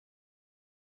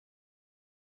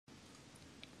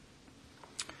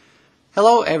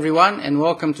Hello everyone and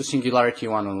welcome to Singularity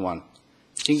One-on-One.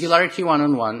 Singularity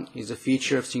One-on-One is a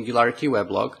feature of Singularity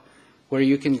weblog where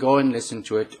you can go and listen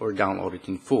to it or download it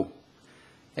in full.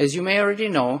 As you may already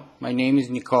know, my name is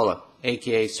Nicola,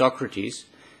 aka Socrates,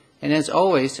 and as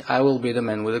always I will be the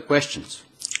man with the questions.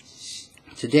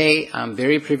 Today I'm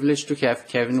very privileged to have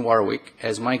Kevin Warwick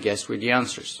as my guest with the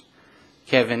answers.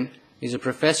 Kevin is a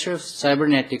professor of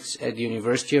cybernetics at the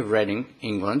University of Reading,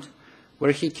 England,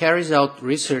 where he carries out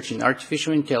research in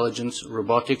artificial intelligence,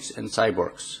 robotics, and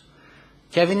cyborgs.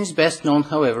 Kevin is best known,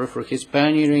 however, for his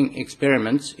pioneering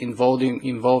experiments involving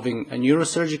a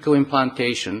neurosurgical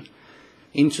implantation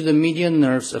into the median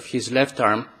nerves of his left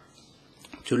arm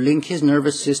to link his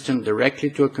nervous system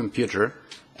directly to a computer,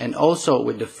 and also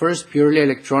with the first purely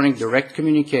electronic direct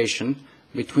communication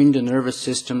between the nervous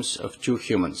systems of two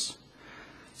humans.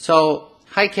 So,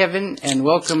 hi Kevin, and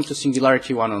welcome to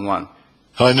Singularity One-on-One.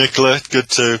 Hi Nicola, good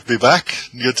to be back.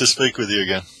 Good to speak with you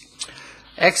again.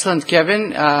 Excellent,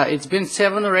 Kevin. It's been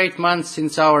 7 or 8 months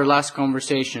since our last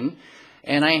conversation,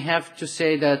 and I have to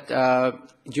say that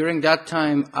during that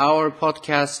time our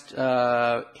podcast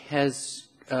has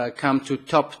come to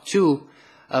top 2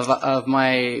 of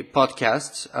my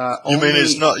podcasts. You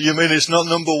mean it's not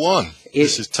number 1?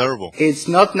 This is terrible. It's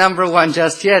not number 1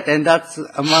 just yet, and that's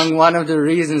among one of the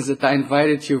reasons that I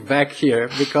invited you back here,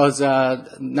 because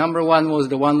number 1 was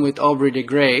the one with Aubrey de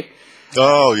Grey.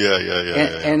 Oh,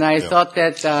 yeah. And I thought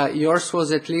that yours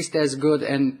was at least as good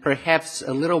and perhaps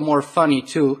a little more funny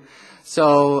too.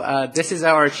 So this is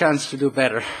our chance to do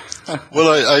better.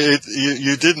 Well,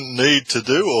 you didn't need to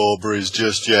do Aubrey's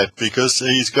just yet because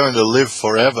he's going to live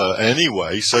forever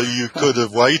anyway. So you could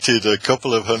have waited a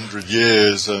couple of 100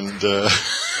 years and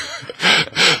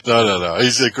no.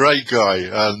 He's a great guy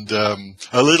and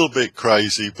a little bit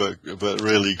crazy, but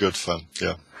really good fun.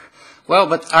 Yeah. Well,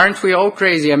 but aren't we all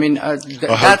crazy? I mean,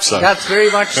 that's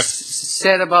very much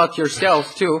said about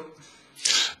yourself too.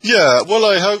 Yeah, well,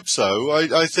 I hope so.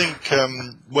 I think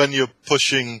when you're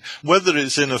pushing, whether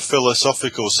it's in a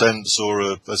philosophical sense or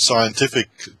a scientific,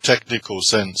 technical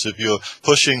sense, if you're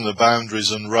pushing the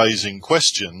boundaries and raising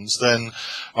questions, then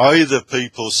either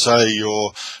people say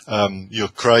you're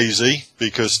crazy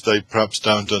because they perhaps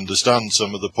don't understand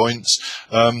some of the points,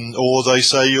 or they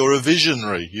say you're a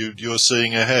visionary, you're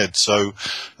seeing ahead. So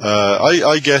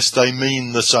I guess they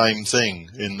mean the same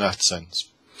thing in that sense.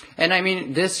 And I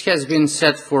mean, this has been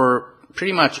said for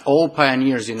pretty much all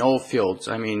pioneers in all fields.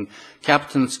 I mean,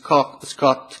 Captain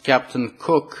Scott, Captain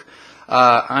Cook,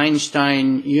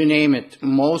 Einstein, you name it.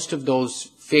 Most of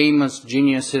those famous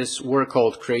geniuses were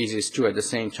called crazies too at the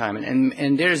same time.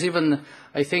 And there's even,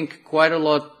 I think, quite a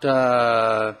lot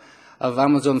of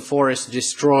Amazon forest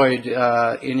destroyed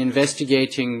in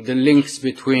investigating the links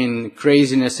between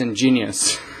craziness and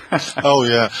genius. Oh,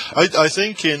 yeah. I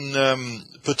think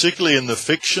particularly in the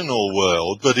fictional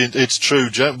world, but it's true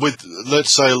with,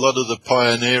 let's say, a lot of the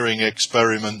pioneering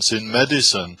experiments in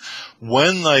medicine,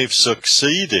 when they've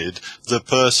succeeded, the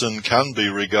person can be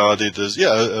regarded as,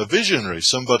 a visionary,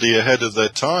 somebody ahead of their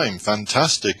time,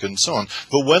 fantastic, and so on.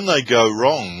 But when they go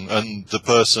wrong, and the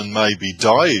person maybe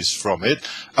dies from it,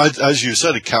 as you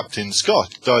said, Captain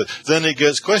Scott, then it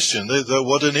gets questioned.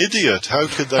 What an idiot. How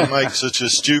could they make such a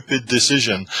stupid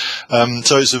decision?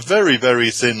 So it's a very, very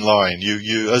thin line.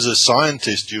 You, as a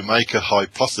scientist, you make a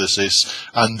hypothesis,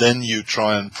 and then you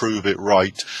try and prove it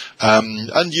right.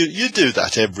 And you do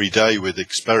that every day with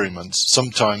experiments.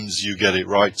 Sometimes you get it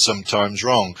right, sometimes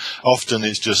wrong. Often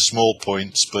it's just small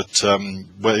points, but for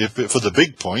the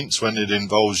big points, when it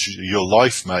involves your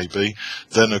life maybe,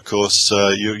 then of course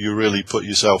you really put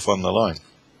yourself on the line.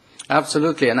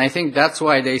 Absolutely, and I think that's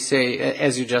why they say,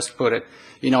 as you just put it,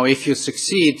 if you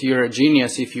succeed, you're a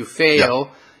genius. If you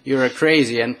fail, you're a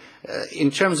crazy. And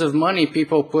in terms of money,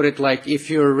 people put it like, if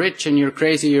you're rich and you're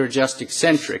crazy, you're just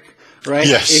eccentric. Right?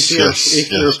 Yes,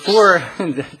 if you're poor,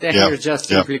 then you're just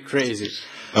simply crazy.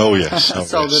 Oh, yes.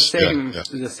 So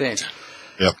the same.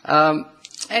 Yeah.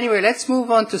 Anyway, let's move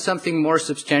on to something more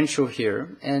substantial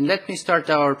here. And let me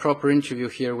start our proper interview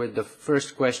here with the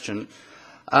first question,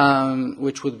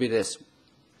 which would be this.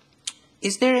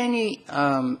 Is there any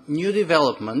new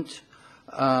development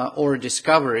or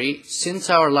discovery since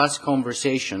our last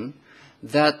conversation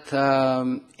that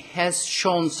has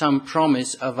shown some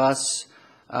promise of us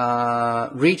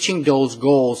reaching those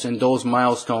goals and those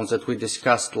milestones that we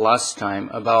discussed last time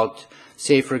about,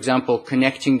 say, for example,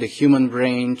 connecting the human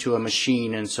brain to a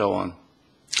machine and so on?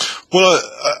 Well,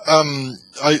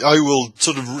 I will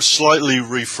sort of slightly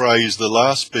rephrase the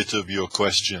last bit of your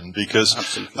question because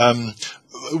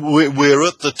we're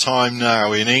at the time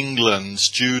now in England,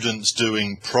 students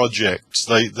doing projects.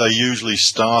 They usually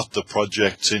start the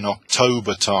projects in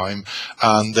October time,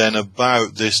 and then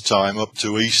about this time up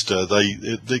to Easter,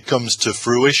 it comes to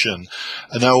fruition.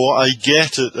 And now what I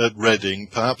get at Reading,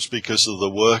 perhaps because of the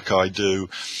work I do,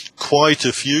 quite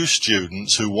a few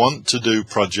students who want to do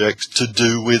projects to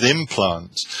do with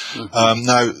implants.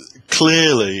 Now,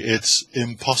 clearly, it's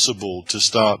impossible to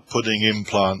start putting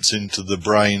implants into the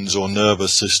brains or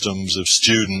nervous systems of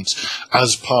students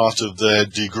as part of their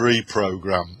degree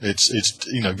program. It's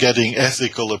getting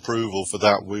ethical approval for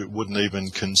that, we wouldn't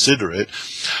even consider it.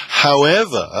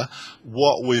 However,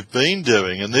 what we've been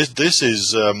doing, and this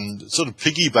is sort of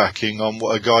piggybacking on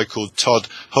what a guy called Todd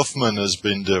Huffman has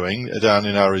been doing down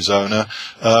in Arizona,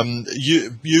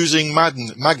 using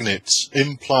magnets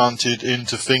implanted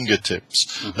into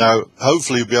fingertips. Now,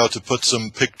 hopefully you'll be able to put some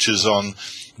pictures on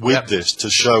with this to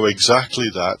show exactly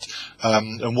that.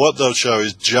 And what they'll show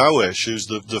is Jawesh, who's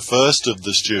the first of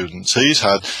the students. He's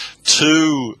had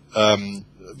two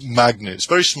magnets,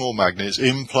 very small magnets,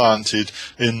 implanted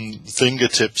in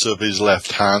fingertips of his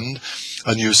left hand,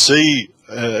 and you see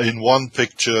in one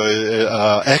picture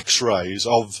x-rays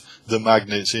of the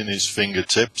magnets in his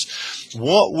fingertips.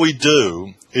 What we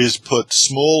do is put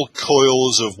small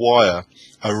coils of wire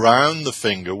around the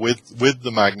finger with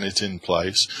the magnet in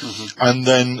place, and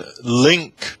then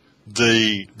link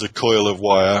the coil of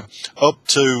wire up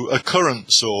to a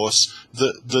current source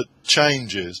that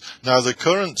changes. Now, the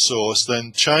current source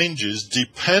then changes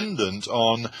dependent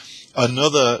on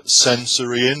another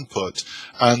sensory input,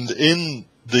 and in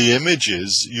the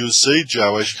images you'll see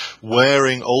Jawesh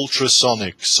wearing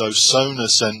ultrasonics, so sonar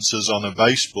sensors on a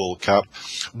baseball cap,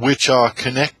 which are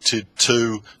connected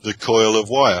to the coil of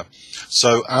wire.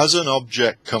 So as an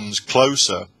object comes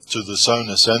closer to the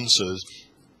sonar sensors,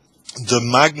 the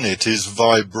magnet is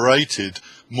vibrated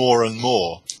more and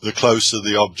more the closer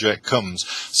the object comes.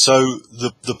 So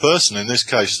the person, in this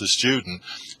case the student,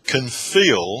 can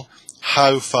feel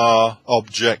how far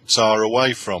objects are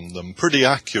away from them pretty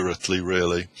accurately,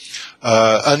 really.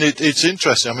 And it's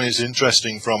interesting. I mean, it's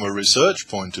interesting from a research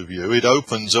point of view. It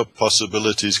opens up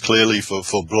possibilities clearly for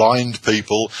blind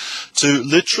people to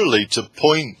literally to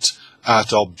point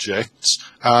at objects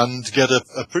and get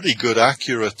a pretty good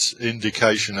accurate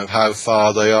indication of how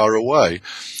far they are away.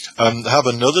 Have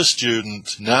another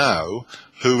student now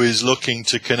who is looking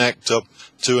to connect up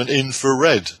to an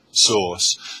infrared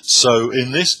source. So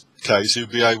in this case, he'll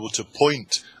be able to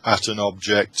point at an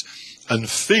object and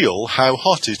feel how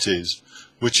hot it is,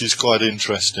 which is quite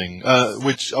interesting,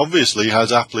 which obviously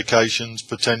has applications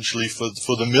potentially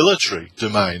for the military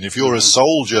domain. If you're a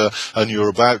soldier and you're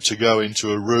about to go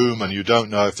into a room and you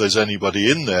don't know if there's anybody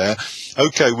in there,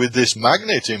 okay, with this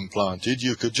magnet implanted,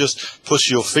 you could just push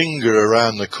your finger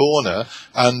around the corner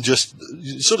and just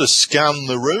sort of scan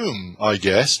the room, I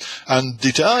guess, and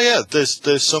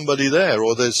there's somebody there,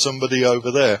 or there's somebody over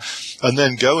there, and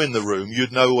then go in the room.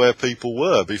 You'd know where people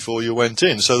were before you went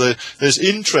in. So there's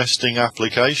interesting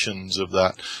applications of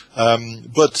that.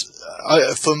 But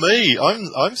for me,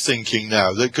 I'm thinking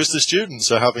now that because the students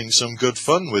are having some good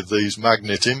fun with these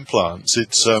magnet implants,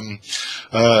 it's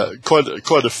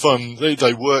quite a fun.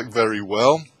 They work very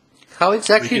well. How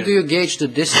exactly do you gauge the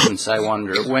distance, I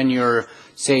wonder, when you're,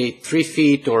 say, 3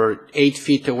 feet or 8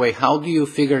 feet away? How do you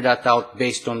figure that out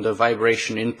based on the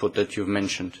vibration input that you've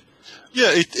mentioned?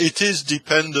 Yeah, it is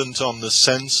dependent on the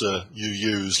sensor you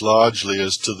use largely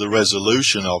as to the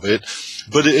resolution of it,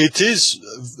 but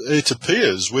it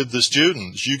appears with the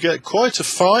students you get quite a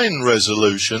fine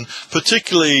resolution.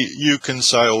 Particularly you can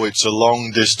say, oh, it's a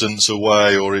long distance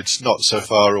away, or it's not so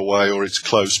far away, or it's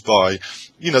close by.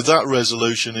 You know, that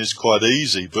resolution is quite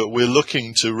easy, but we're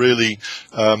looking to really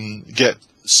get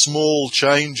small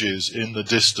changes in the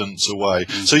distance away.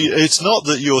 So it's not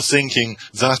that you're thinking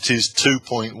that is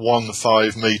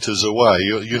 2.15 meters away.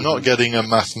 You're not getting a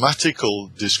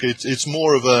mathematical it's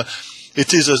more of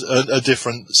it is a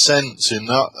different sense in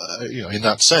that, in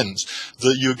that sense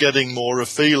that you're getting more a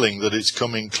feeling that it's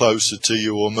coming closer to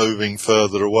you or moving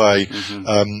further away,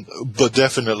 but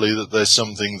definitely that there's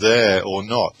something there or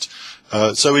not.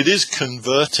 So it is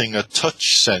converting a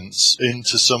touch sense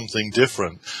into something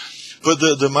different. But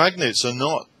the magnets are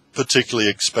not particularly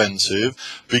expensive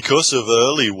because of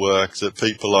early work that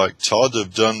people like Todd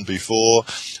have done before.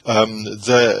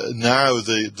 Now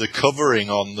the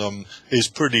covering on them is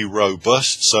pretty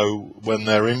robust, so when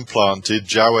they're implanted,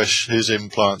 Jawesh, his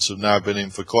implants have now been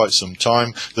in for quite some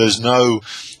time. There's no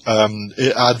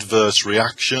adverse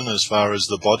reaction as far as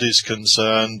the body's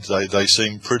concerned. They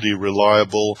seem pretty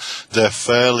reliable. They're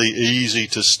fairly easy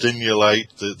to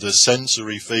stimulate. The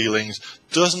sensory feelings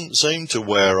doesn't seem to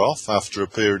wear off after a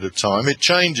period of time. It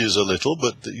changes a little,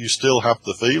 but you still have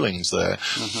the feelings there.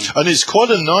 And it's quite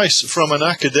a nice, from an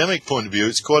academic point of view,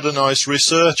 it's quite a nice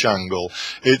research angle.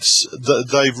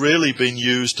 They've really been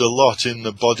used a lot in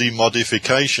the body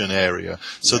modification area.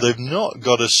 So they've not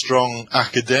got a strong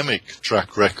academic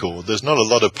track record. There's not a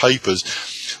lot of papers,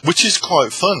 which is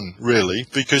quite fun, really,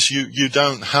 because you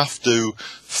don't have to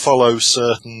follow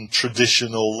certain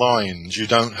traditional lines. You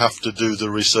don't have to do the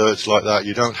research like that.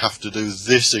 You don't have to do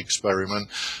this experiment.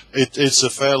 It's a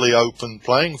fairly open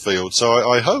playing field. So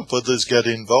I hope others get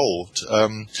involved.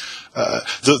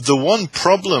 The one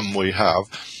problem we have,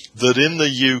 that in the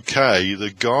UK,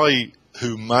 the guy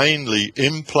who mainly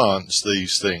implants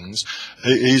these things,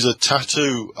 he's a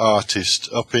tattoo artist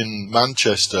up in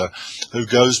Manchester who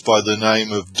goes by the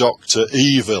name of Dr.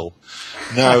 Evil.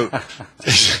 Now,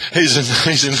 he's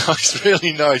a nice,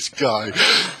 really nice guy,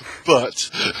 but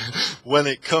when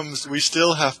it comes, we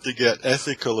still have to get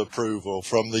ethical approval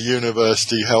from the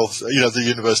university health, the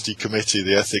university committee,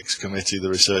 the ethics committee, the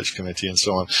research committee, and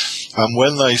so on. And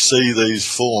when they see these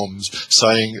forms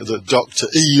saying that Dr.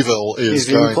 Evil is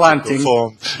going to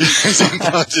perform, he's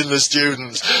implanting the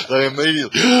students, they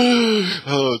immediately,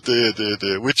 oh dear, dear,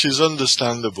 dear, which is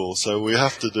understandable. So we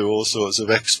have to do all sorts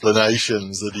of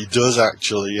explanations that he does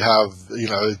actually have,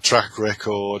 a track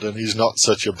record, and he's not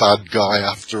such a bad guy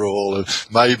after all. And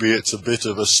maybe it's a bit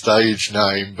of a stage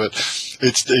name, but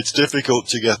it's difficult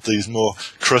to get these more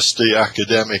crusty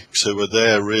academics who are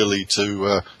there really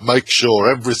to make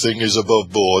sure everything is above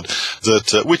board,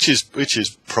 that which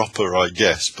is proper, I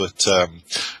guess, but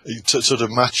sort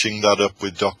of matching that up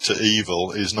with Dr.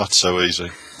 Evil is not so easy.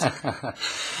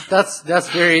 That's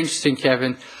very interesting,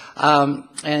 Kevin.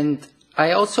 And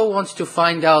I also want to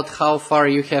find out how far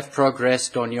you have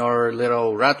progressed on your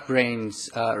little rat-brained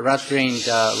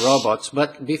robots.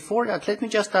 But before that, let me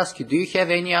just ask you, do you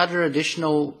have any other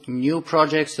additional new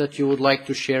projects that you would like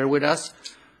to share with us?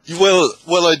 Well,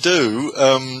 I do.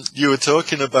 You were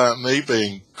talking about me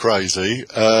being crazy.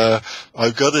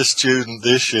 I've got a student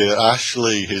this year,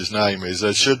 Ashley, his name is.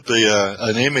 There should be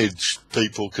an image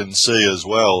people can see as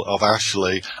well of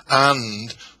Ashley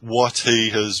and what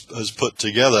he has put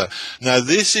together. Now,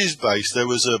 this is based, there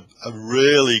was a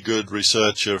really good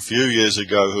researcher a few years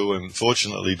ago who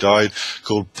unfortunately died,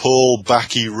 called Paul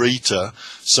Bacchi-Rita.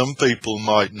 Some people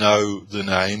might know the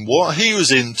name. What he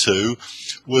was into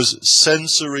was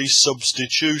sensory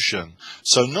substitution.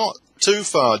 So not too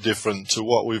far different to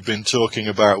what we've been talking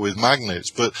about with magnets,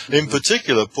 but in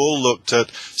particular, Paul looked at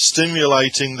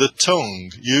stimulating the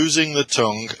tongue, using the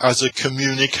tongue as a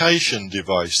communication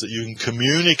device, that you can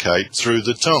communicate through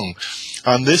the tongue.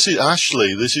 And this is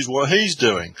Ashley, this is what he's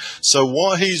doing. So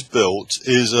what he's built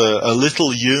is a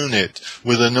little unit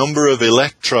with a number of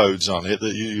electrodes on it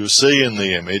that you see in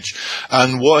the image,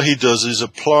 and what he does is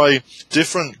apply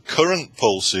different current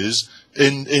pulses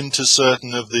into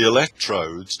certain of the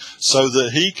electrodes so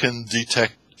that he can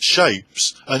detect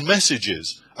shapes and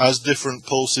messages as different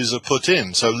pulses are put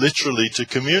in, so literally to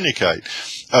communicate.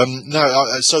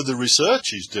 So the research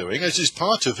he's doing, as is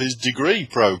part of his degree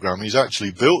program, he's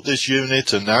actually built this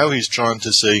unit, and now he's trying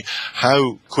to see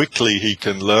how quickly he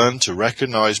can learn to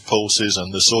recognize pulses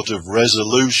and the sort of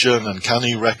resolution, and can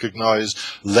he recognize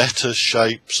letter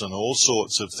shapes and all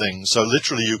sorts of things. So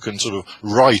literally you can sort of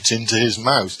write into his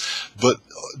mouth, but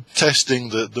testing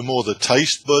the more the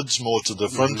taste buds, more to the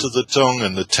front of the tongue,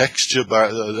 and the texture,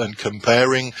 and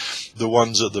comparing the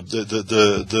ones at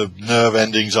the nerve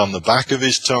endings on the back of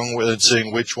his tongue, and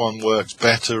seeing which one works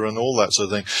better and all that sort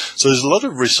of thing. So there's a lot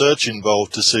of research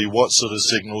involved to see what sort of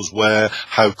signals where,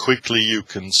 how quickly you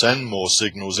can send more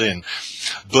signals in.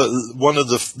 But one of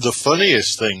the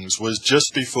funniest things was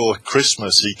just before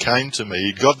Christmas he came to me,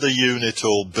 he'd got the unit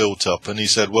all built up, and he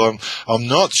said, well, I'm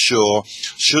not sure,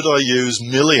 should I use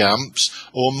milliamps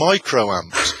or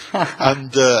microamps?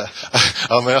 And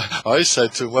I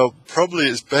said to him, well, probably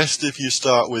it's best if you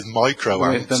start with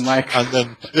microamps, and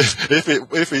then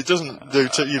if it doesn't do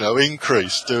to,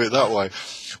 increase, do it that way.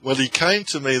 Well, he came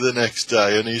to me the next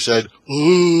day and he said,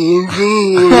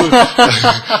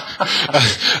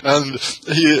 and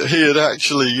he had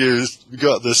actually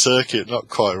got the circuit not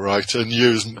quite right, and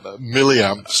used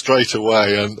milliamps straight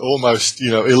away, and almost,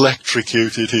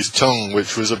 electrocuted his tongue,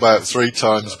 which was about 3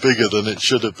 times bigger than it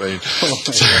should have been.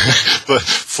 But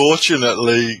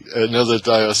fortunately, another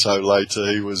day or so later,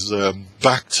 he was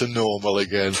back to normal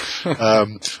again.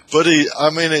 But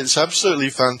it's absolutely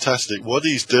fantastic what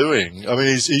he's doing. I mean,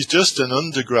 he's just an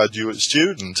undergraduate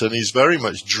student, and he's very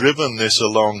much driven this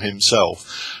along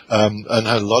himself, and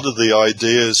had a lot of the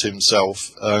ideas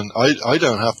himself. And I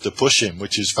don't have to push him,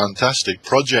 which is fantastic.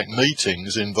 Project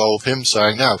meetings involve him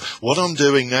saying, now, what I'm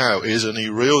doing now is, and he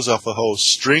reels off a whole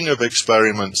string of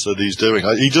experiments that he's doing.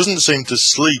 He doesn't seem to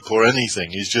sleep or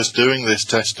anything. He's just doing this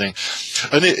testing.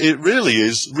 And it really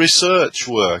is research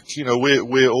work. You know,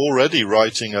 we're already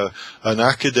writing an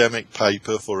academic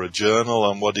paper for a journal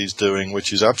on what he's doing,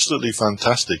 which is absolutely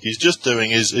fantastic. He's just doing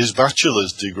his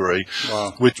bachelor's degree,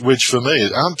 wow, which for me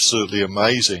is absolutely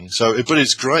amazing. So, but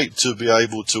it's great to be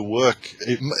able to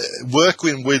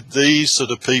working with these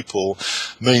sort of people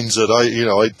means that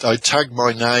I tag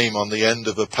my name on the end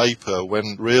of a paper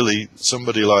when really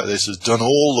somebody like this has done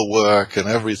all the work and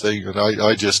everything, and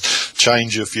I just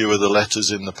change a few of the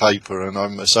letters in the paper and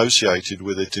I'm associated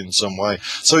with it in some way.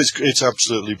 So it's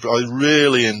absolutely, I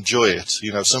really enjoy it.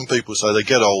 You know, some people say they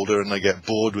get older and they get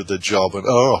bored with the job, and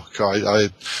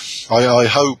I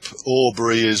hope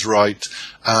Aubrey is right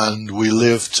and we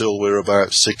live till we're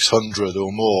about 600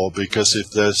 or more, because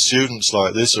if there's students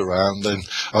like this around, then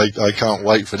I can't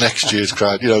wait for next year's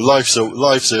crowd. You know, life's a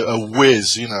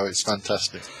whiz. You know, it's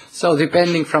fantastic. So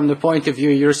depending from the point of view,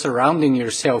 you're surrounding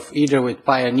yourself either with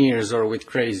pioneers or with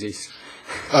crazies.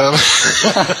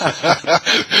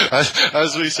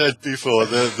 As we said before,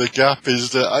 the gap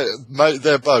is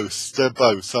they're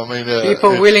both. I mean,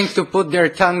 people willing to put their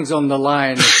tongues on the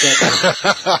line.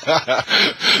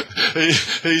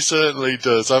 He certainly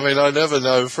does. I mean, I never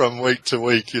know from week to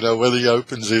week, you know, whether he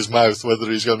opens his mouth,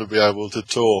 whether he's going to be able to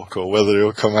talk, or whether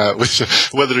he'll come out with,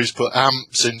 whether he's put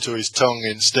amps into his tongue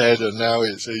instead, and now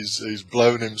he's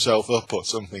blown himself up or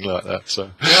something like that.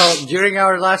 So, well, during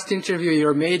our last interview,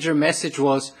 your major message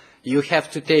was you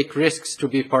have to take risks to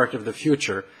be part of the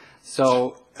future.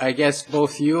 So I guess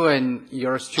both you and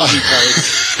your students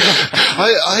are.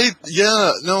 I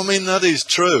mean, that is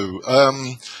true.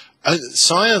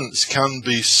 Science can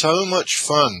be so much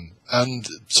fun, and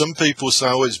some people say,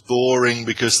 oh, it's boring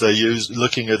because they're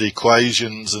looking at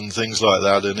equations and things like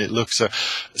that, and it looks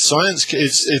science.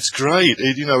 It's great.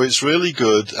 It's really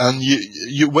good. And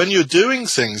you when you're doing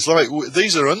things like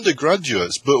these are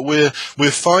undergraduates, but we're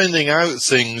finding out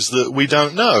things that we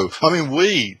don't know. I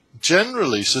mean,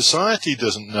 generally, society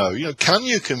doesn't know. You know, can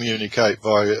you communicate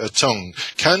via a tongue?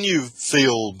 Can you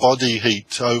feel body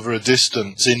heat over a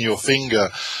distance in your finger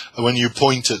when you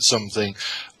point at something?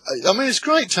 I mean, it's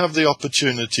great to have the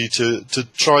opportunity to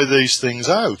try these things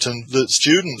out, and that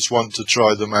students want to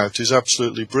try them out is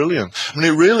absolutely brilliant. I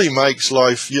mean, it really makes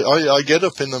life. I get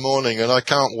up in the morning and I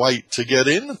can't wait to get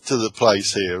into the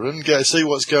place here and see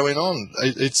what's going on.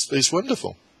 It's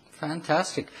wonderful.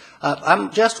 Fantastic.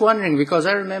 I'm just wondering, because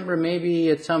I remember maybe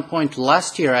at some point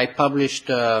last year I published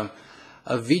a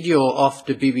video of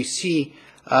the BBC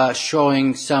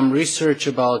showing some research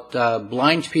about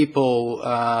blind people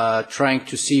trying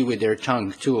to see with their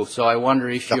tongue too. So I wonder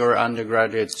if your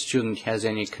undergraduate student has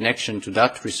any connection to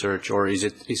that research, or is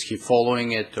he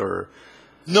following it, or?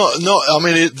 No. I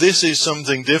mean, this is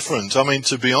something different. I mean,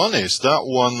 to be honest, that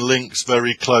one links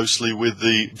very closely with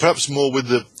perhaps more with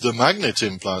the magnet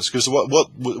implants, because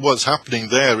what's happening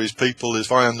there is people,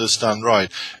 if I understand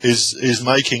right, is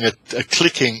making a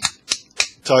clicking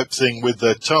type thing with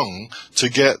their tongue to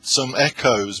get some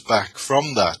echoes back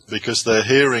from that, because their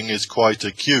hearing is quite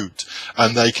acute,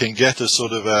 and they can get a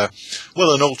sort of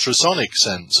an ultrasonic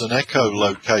sense, an echo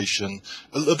location,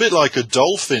 a bit like a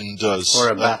dolphin does. Or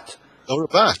a bat. Or a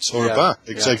bat.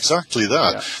 Exactly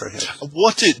that. Yeah,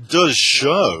 what it does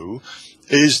show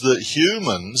is that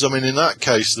humans, I mean, in that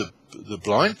case, the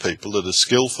blind people that are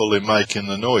skillful in making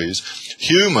the noise,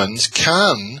 humans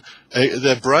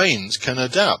their brains can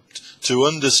adapt to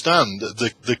understand that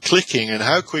the clicking and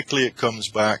how quickly it comes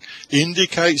back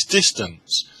indicates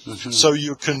distance. Mm-hmm. So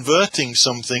you're converting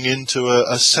something into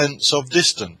a sense of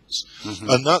distance. Mm-hmm.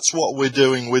 And that's what we're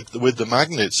doing with the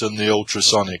magnets and the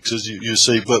ultrasonics, as you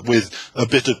see, but with a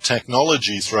bit of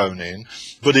technology thrown in.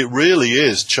 But it really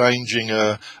is changing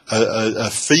a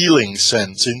feeling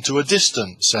sense into a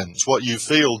distant sense. What you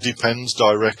feel depends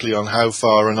directly on how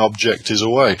far an object is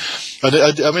away. And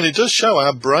I mean, it does show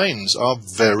our brains are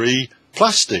very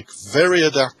plastic, very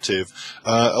adaptive,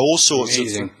 all sorts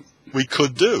Amazing. of things we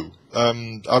could do. I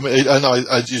mean,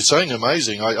 you're saying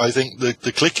amazing. I think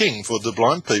the clicking for the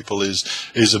blind people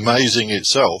is amazing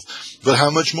itself. But how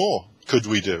much more could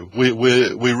we do? We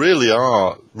really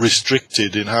are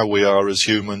restricted in how we are as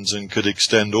humans, and could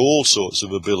extend all sorts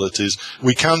of abilities.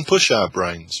 We can push our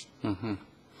brains. Mm-hmm.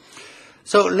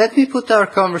 So let me put our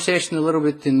conversation a little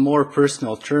bit in more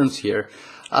personal terms here.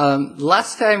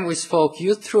 Last time we spoke,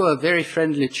 you threw a very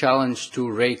friendly challenge to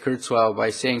Ray Kurzweil by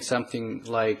saying something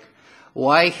like,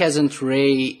 why hasn't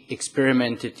Ray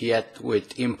experimented yet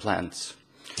with implants?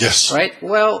 Yes. Right?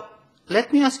 Well,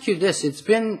 let me ask you this. It's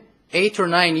been 8 or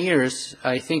 9 years.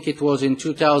 I think it was in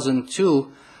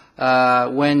 2002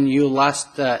 when you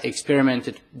last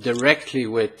experimented directly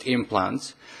with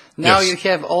implants. Now Yes. you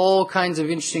have all kinds of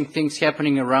interesting things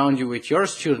happening around you with your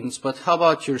students, but how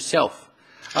about yourself?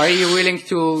 Are you willing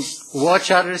to watch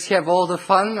others have all the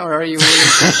fun, or are you willing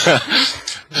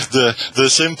to... The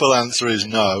simple answer is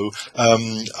no.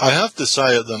 I have to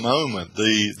say at the moment,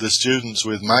 the students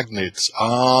with magnets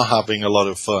are having a lot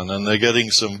of fun and they're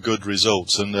getting some good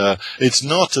results. And it's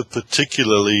not a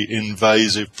particularly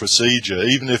invasive procedure,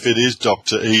 even if it is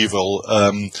Dr. Evil,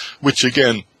 which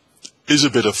again is a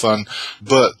bit of fun.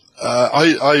 But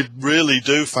I really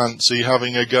do fancy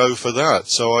having a go for that.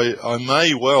 So I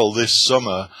may well this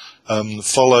summer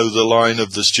follow the line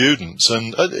of the students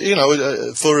and,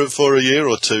 for a year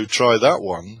or two, try that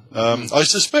one. I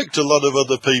suspect a lot of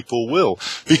other people will,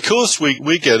 because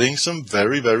we're getting some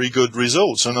very, very good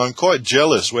results. And I'm quite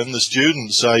jealous when the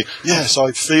students say, yes,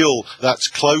 I feel that's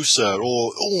closer,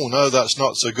 or, oh, no, that's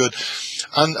not so good.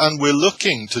 And we're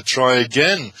looking to try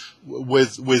again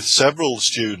with several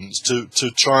students to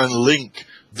try and link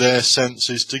their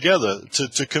senses together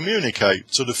to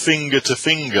communicate, sort of finger to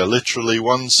finger, literally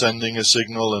one sending a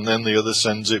signal and then the other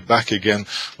sends it back again.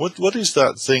 What is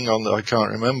that thing on I can't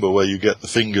remember where you get the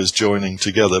fingers joining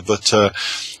together, but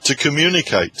to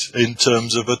communicate in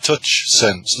terms of a touch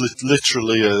sense,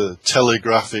 literally a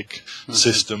telegraphic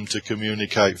system to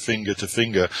communicate finger to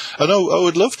finger. And I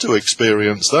would love to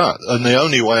experience that. And the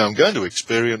only way I'm going to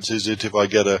experience is it if I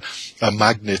get a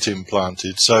magnet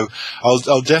implanted. So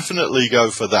I'll definitely go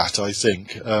for that, I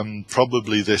think,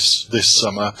 probably this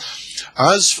summer.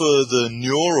 As for the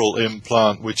neural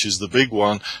implant, which is the big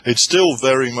one, it's still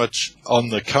very much on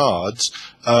the cards,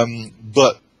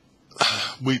 but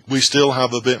we still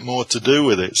have a bit more to do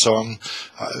with it. So I'm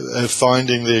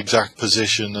finding the exact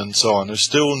position and so on. I'm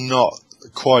still not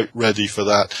quite ready for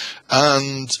that.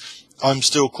 And I'm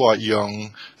still quite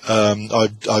young.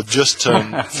 I've just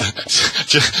turned...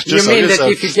 You mean that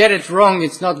if you get it wrong,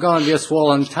 it's not going to be a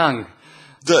swollen tongue?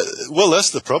 Well, that's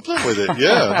the problem with it,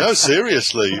 yeah. No,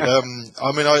 seriously.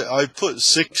 I mean, I put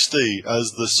 60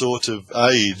 as the sort of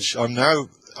age.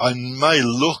 I may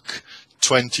look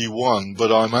 21,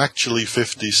 but I'm actually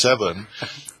 57,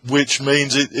 which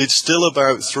means it's still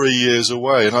about 3 years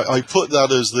away. And I put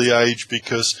that as the age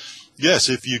because, yes,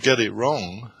 if you get it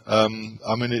wrong, I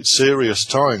mean, it's serious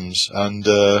times. And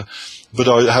but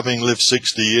having lived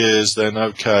 60 years, then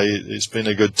okay, it's been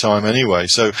a good time anyway.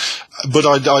 So, but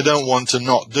I don't want to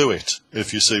not do it,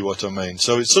 if you see what I mean.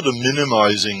 So it's sort of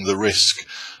minimizing the risk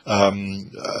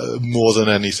more than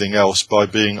anything else by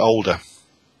being older,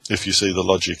 if you see the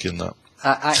logic in that.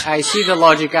 I see the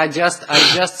logic. I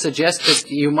just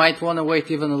suggested you might want to wait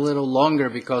even a little longer,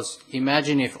 because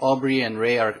imagine if Aubrey and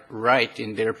Ray are right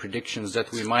in their predictions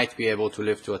that we might be able to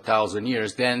live to 1,000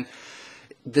 years, then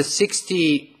the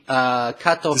 60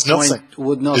 cutoff point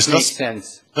would not make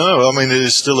sense. No, I mean, it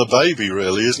is still a baby,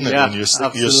 really, isn't it? Yeah, when you're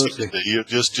 60, you're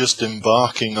just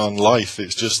embarking on life.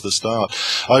 It's just the start.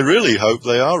 I really hope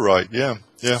they are right. Yeah.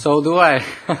 So do I.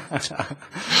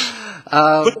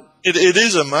 But it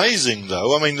is amazing,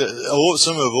 though. I mean,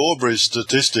 some of Aubrey's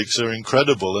statistics are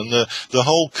incredible, and the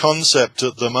whole concept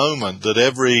at the moment that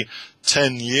every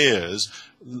 10 years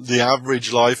the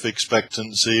average life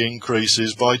expectancy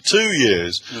increases by 2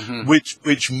 years,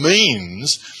 which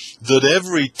means that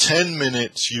every 10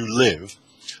 minutes you live,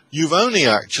 you've only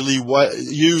actually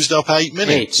used up 8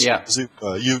 minutes. 8,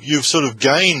 yeah. You've sort of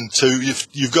gained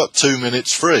you've got 2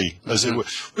 minutes free, as it were,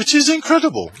 which is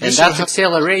incredible. And that's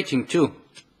accelerating too.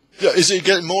 Yeah, is it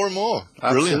getting more and more?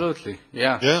 Absolutely,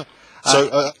 Brilliant. Yeah.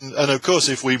 So, and of course,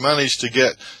 if we manage to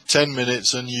get 10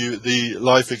 minutes and the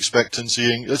life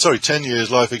expectancy, 10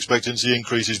 years life expectancy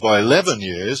increases by 11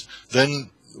 years, then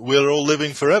we're all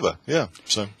living forever. Yeah.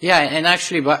 So. Yeah, and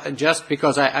actually, just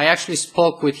because I actually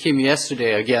spoke with him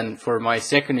yesterday again for my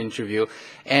second interview,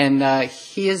 and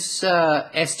his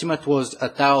estimate was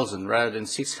 1,000 rather than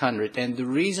 600, and the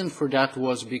reason for that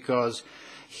was because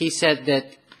he said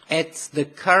that at the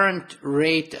current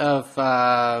rate of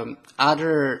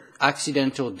other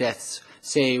accidental deaths,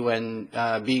 say when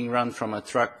being run from a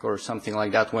truck or something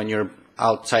like that, when you're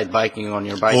outside biking on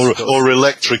your bicycle. Or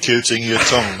electrocuting your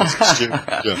tongue.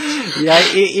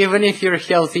 Even if you're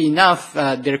healthy enough,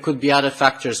 there could be other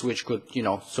factors which could,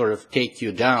 sort of take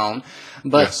you down.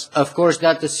 But yes. Of course,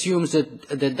 that assumes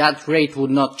that rate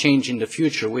would not change in the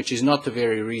future, which is not a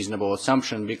very reasonable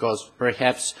assumption, because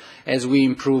perhaps as we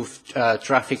improve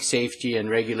traffic safety and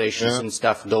regulations and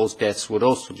stuff, those deaths would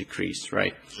also decrease,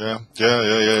 right? Yeah.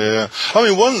 I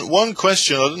mean, one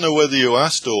question, I don't know whether you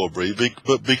asked, Aubrey,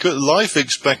 but because life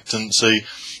expectancy,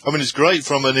 I mean, it's great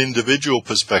from an individual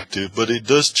perspective, but it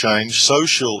does change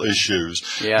social issues.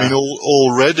 Yeah. I mean,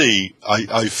 already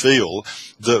I feel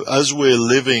that as we're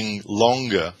living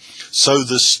longer, so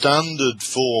the standard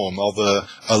form of a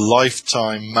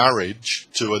lifetime marriage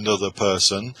to another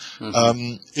person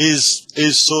is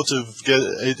sort of,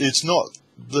 it's not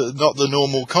the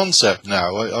normal concept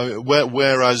now.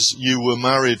 Whereas you were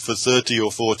married for 30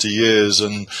 or 40 years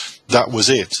and that was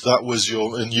it,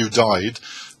 and you died.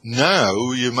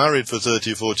 Now you're married for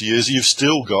 30 or 40 years, you've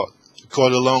still got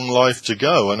quite a long life to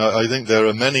go, and I think there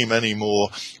are many, many more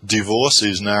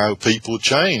divorces now. People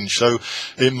change, so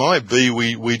it might be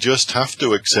we just have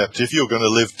to accept, if you're going to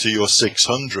live to your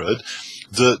 600,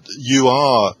 that you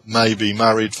are maybe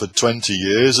married for 20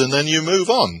 years and then you move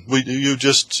on. You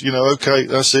just, okay,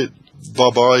 that's it,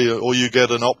 bye-bye, or you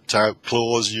get an opt-out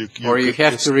clause. Or you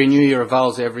have to renew your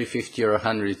vows every 50 or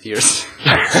 100 years.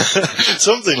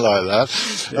 Something like that.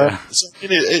 Yeah.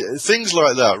 Things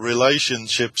like that,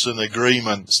 relationships and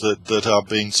agreements that are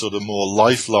being sort of more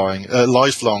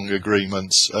lifelong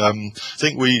agreements. I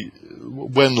think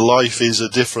when life is a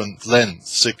different length,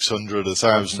 600,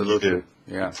 1,000 years,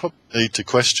 probably need to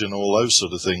question all those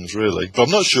sort of things, really. But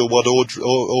I'm not sure what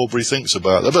Aubrey thinks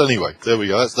about that. But anyway, there we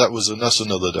go. That's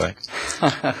another day.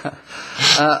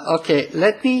 Okay,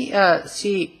 let me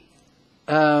see.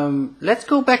 Let's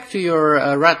go back to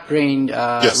your rat-brained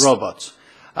robots.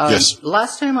 Yes.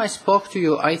 Last time I spoke to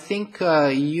you, I think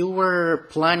you were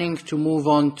planning to move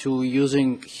on to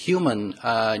using human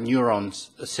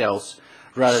cells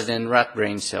rather than rat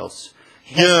brain cells.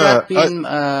 Has that been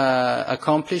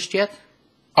accomplished yet?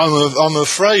 I'm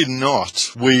afraid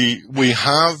not. We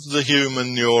have the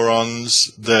human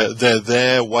neurons. They're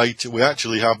there waiting. We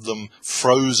actually have them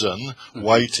frozen,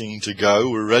 waiting to go.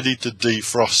 We're ready to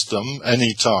defrost them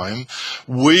any time.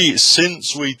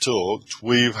 Since we talked,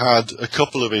 we've had a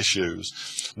couple of issues.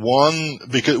 One,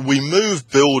 because we moved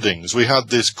buildings. We had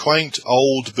this quaint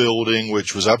old building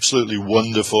which was absolutely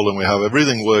wonderful, and we have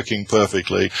everything working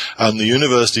perfectly. And the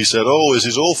university said, "Oh, this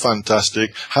is all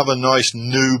fantastic. Have a nice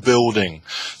new building."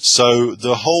 So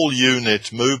the whole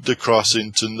unit moved across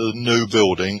into the new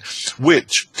building,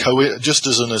 which, just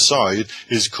as an aside,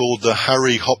 is called the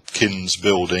Harry Hopkins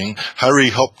building. Harry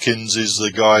Hopkins is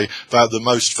the guy, about the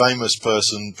most famous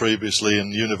person previously in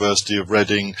the University of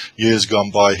Reading, years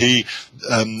gone by. He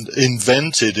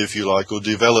invented, if you like, or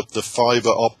developed the fiber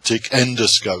optic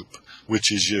endoscope,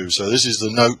 which is used. So this is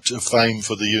the note of fame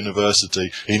for the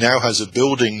university. He now has a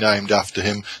building named after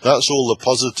him. That's all the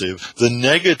positive. The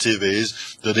negative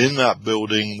is that in that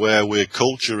building where we're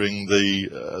culturing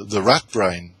the rat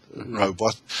brain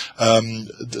robot,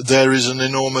 there is an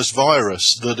enormous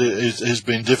virus that it has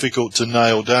been difficult to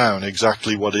nail down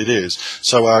exactly what it is.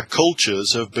 So our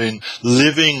cultures have been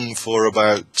living for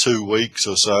about 2 weeks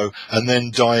or so and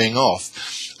then dying off.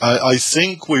 I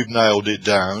think we've nailed it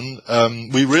down.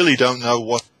 We really don't know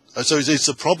what. So it's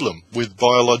a problem with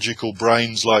biological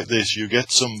brains like this. You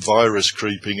get some virus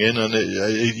creeping in, and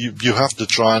you have to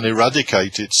try and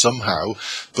eradicate it somehow.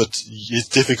 But it's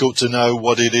difficult to know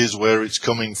what it is, where it's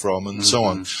coming from, and so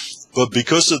on. But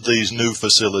because of these new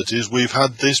facilities, we've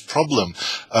had this problem.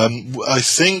 I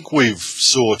think we've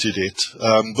sorted it,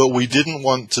 but we didn't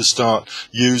want to start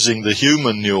using the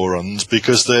human neurons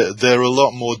because they're a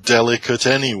lot more delicate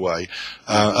anyway.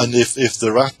 And if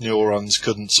the rat neurons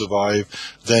couldn't survive,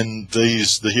 then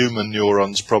the human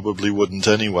neurons probably wouldn't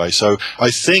anyway. So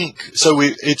I think,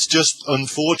 it's just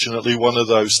unfortunately one of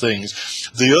those things.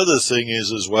 The other thing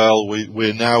is as well,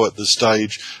 we're now at the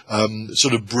stage,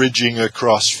 sort of bridging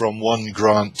across from one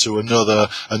grant to another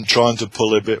and trying to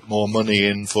pull a bit more money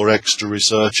in for extra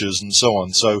researchers and so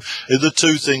on. So the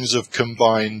two things have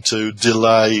combined to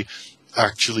delay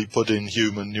actually putting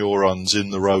human neurons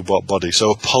in the robot body.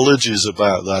 So apologies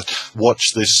about that.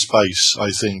 Watch this space.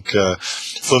 I think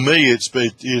for me it's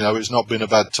been, it's not been a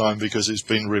bad time because it's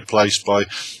been replaced by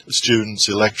students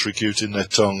electrocuting their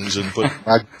tongues and putting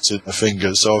magnets in their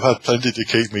fingers. So I've had plenty to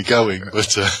keep me going,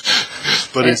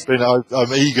 but it's been,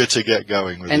 I'm eager to get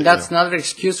going with it. And that's another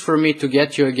excuse for me to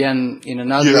get you again in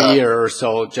another year or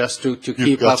so, just to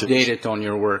keep updated on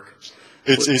your work.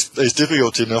 It's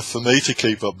difficult enough for me to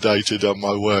keep updated on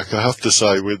my work, I have to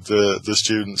say, with the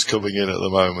students coming in at the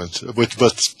moment.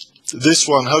 But this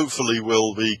one hopefully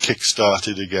will be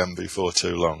kick-started again before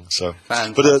too long. So,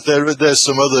 but there's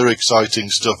some other exciting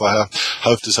stuff I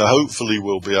have to say. Hopefully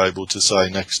we'll be able to say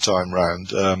next time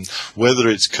round. Whether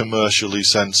it's commercially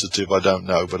sensitive, I don't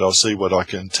know, but I'll see what I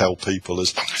can tell people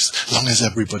as long as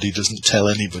everybody doesn't tell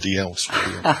anybody else.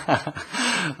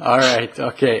 All right.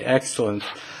 Okay. Excellent.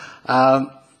 Let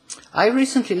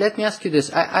me ask you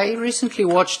this. I recently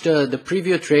watched the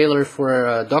preview trailer for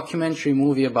a documentary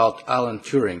movie about Alan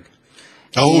Turing.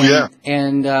 Oh, yeah.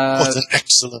 And what an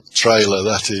excellent trailer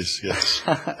that is, yes.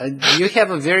 You have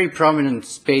a very prominent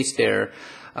space there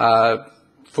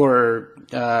for,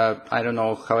 I don't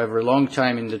know, however long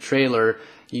time in the trailer.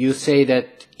 You say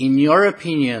that, in your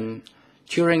opinion,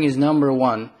 Turing is number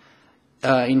one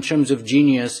in terms of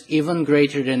genius, even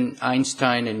greater than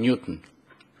Einstein and Newton.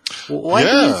 Why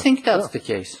do you think that's the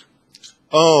case?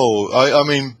 Oh, I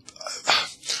mean,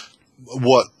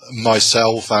 what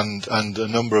myself and a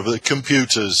number of the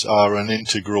computers are an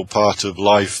integral part of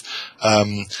life.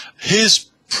 His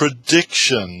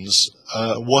predictions,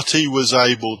 what he was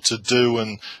able to do,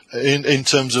 and in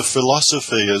terms of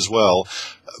philosophy as well,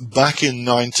 back in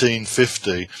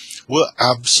 1950, were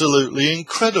absolutely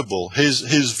incredible.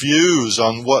 His views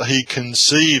on what he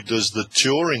conceived as the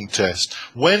Turing Test,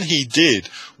 when he did,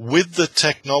 with the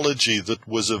technology that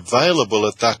was available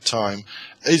at that time,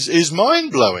 is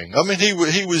mind-blowing. I mean, he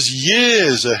was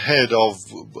years ahead of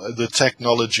the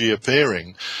technology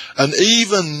appearing. And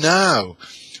even now,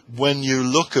 when you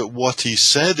look at what he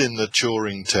said in the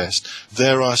Turing Test,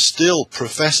 there are still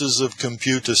professors of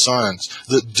computer science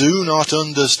that do not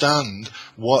understand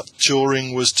what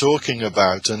Turing was talking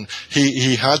about. And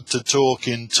he had to talk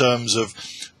in terms of,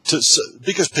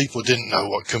 because people didn't know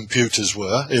what computers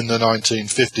were in the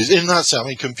 1950s. In that sense, I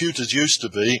mean, computers used to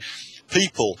be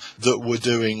people that were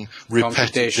doing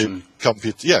repetitive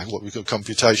what we call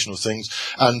computational things,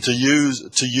 and to use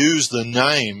the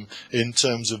name in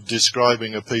terms of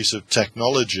describing a piece of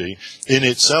technology in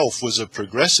itself was a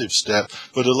progressive step,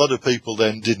 but a lot of people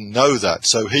then didn't know that.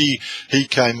 So he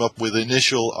came up with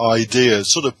initial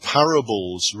ideas, sort of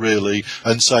parables really,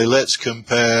 and say, let's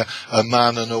compare a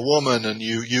man and a woman, and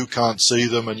you can't see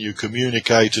them, and you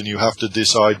communicate, and you have to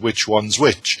decide which one's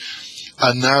which.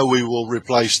 And now we will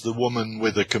replace the woman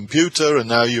with a computer, and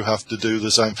now you have to do the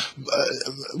same,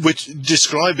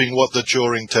 describing what the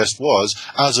Turing test was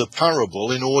as a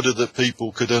parable in order that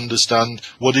people could understand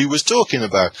what he was talking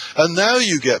about. And now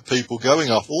you get people going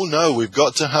off, oh no, we've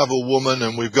got to have a woman,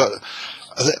 and we've got,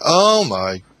 oh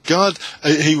my God,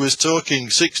 he was talking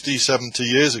 60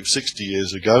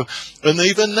 years ago, and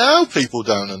even now people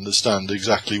don't understand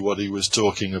exactly what he was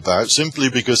talking about, simply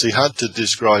because he had to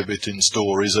describe it in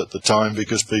stories at the time,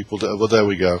 because people, well, there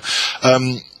we go. I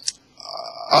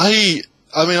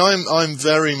mean, I'm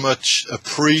very much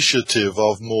appreciative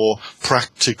of more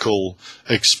practical,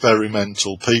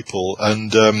 experimental people,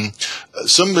 and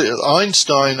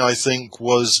Einstein, I think,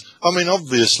 was, I mean,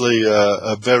 obviously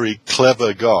a very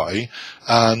clever guy,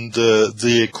 and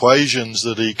the equations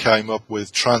that he came up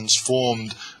with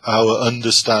transformed our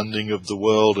understanding of the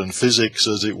world and physics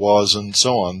as it was, and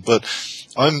so on. But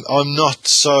I'm not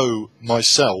so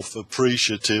myself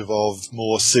appreciative of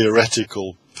more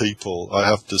theoretical people, I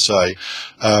have to say.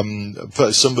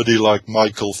 But somebody like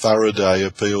Michael Faraday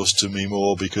appeals to me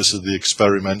more because of the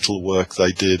experimental work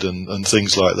they did and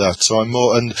things like that. So I'm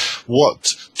more, and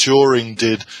what Turing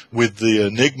did with the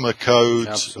Enigma code,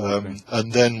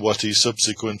 and then what he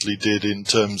subsequently did in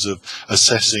terms of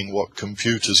assessing what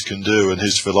computers can do, and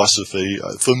his philosophy,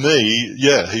 for me,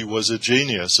 yeah, he was a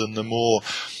genius. And the more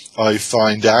I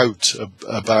find out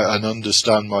about and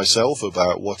understand myself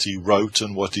about what he wrote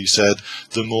and what he said,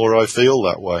 the more I feel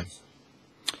that way.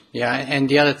 Yeah, and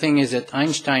the other thing is that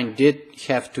Einstein did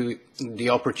have the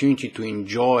opportunity to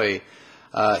enjoy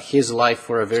his life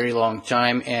for a very long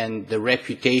time, and the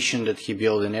reputation that he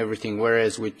built and everything,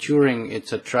 whereas with Turing,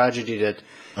 it's a tragedy that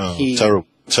he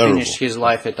finished his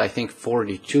life at, I think,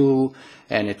 42,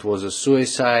 and it was a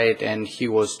suicide, and he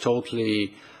was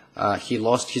totally... he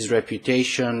lost his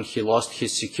reputation, he lost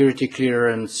his security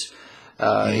clearance.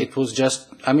 It was just,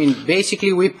 I mean,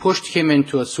 basically we pushed him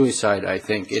into a suicide, I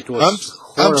think. It was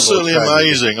horrible, absolutely tragedy.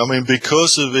 Amazing. I mean,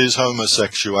 because of his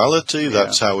homosexuality,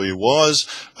 that's how he was.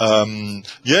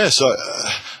 Yes,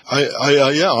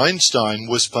 Einstein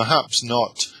was perhaps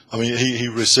not... I mean, he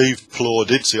received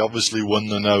plaudits. He obviously won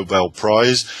the Nobel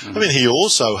Prize. I mean, he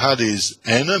also had his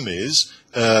enemies.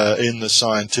 in the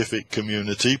scientific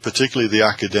community, particularly the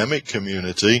academic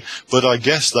community, but I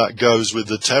guess that goes with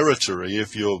the territory.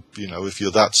 If you're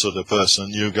that sort of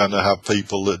person, you're going to have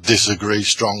people that disagree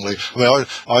strongly. I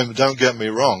mean, don't get me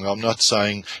wrong, I'm not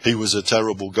saying he was a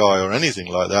terrible guy or anything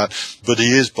like that, but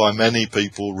he is by many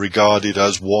people regarded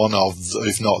as one of,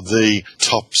 if not the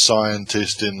top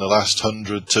scientist in the last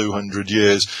 100, 200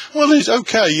 years. Well, he's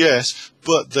okay, yes.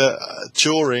 But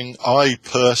Turing, I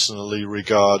personally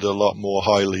regard a lot more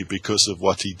highly because of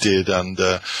what he did and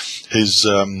his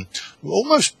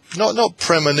almost not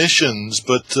premonitions,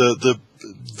 but the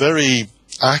very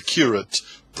accurate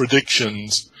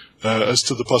predictions as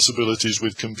to the possibilities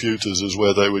with computers, as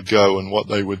where they would go and what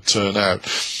they would turn out.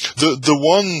 The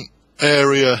one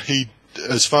area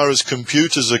as far as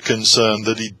computers are concerned,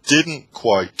 that he didn't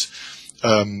quite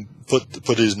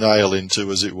put his nail into,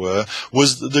 as it were,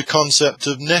 was the concept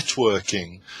of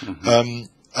networking. Mm-hmm.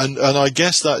 And I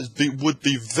guess that would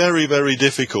be very, very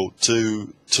difficult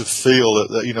to feel that,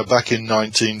 back in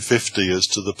 1950 as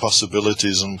to the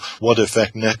possibilities and what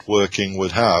effect networking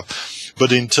would have.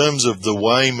 But in terms of the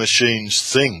way machines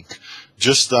think,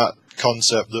 just that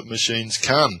concept that machines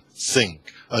can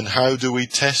think, and how do we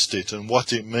test it and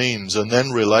what it means, and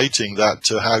then relating that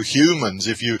to how humans,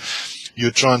 if you're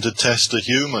trying to test a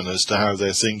human as to how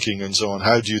they're thinking and so on.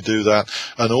 How do you do that?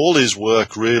 And all his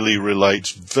work really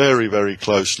relates very, very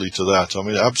closely to that. I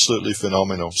mean, absolutely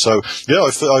phenomenal. So, yeah,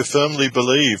 I firmly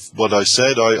believe what I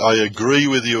said. I agree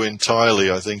with you entirely.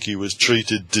 I think he was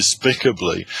treated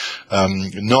despicably,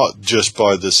 not just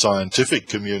by the scientific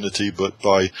community, but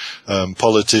by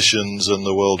politicians and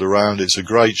the world around. It's a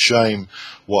great shame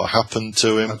what happened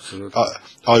to him. Absolutely.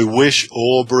 I wish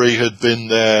Aubrey had been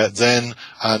there then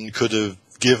and could have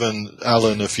given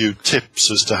Alan a few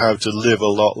tips as to how to live a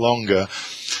lot longer.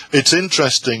 It's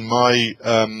interesting, my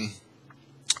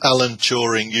Alan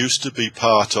Turing used to be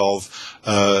part of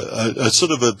a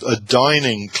sort of a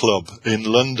dining club in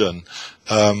London,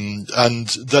 and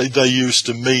they used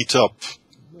to meet up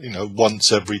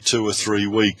once every 2 or 3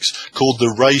 weeks, called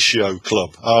the Ratio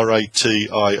Club,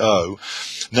 R-A-T-I-O.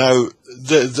 Now,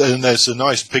 there's a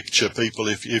nice picture, people,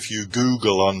 if you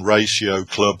Google on Ratio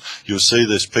Club, you'll see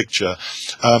this picture.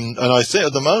 And I think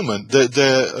at the moment,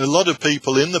 there are a lot of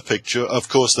people in the picture. Of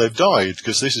course, they've died,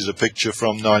 because this is a picture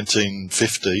from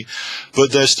 1950.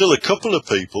 But there's still a couple of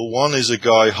people. One is a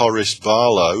guy, Horace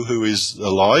Barlow, who is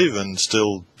alive and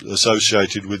still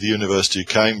associated with the University of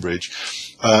Cambridge,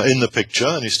 in the picture,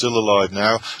 and he's still alive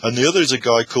now. And the other is a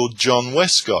guy called John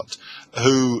Westcott,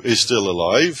 who is still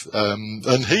alive,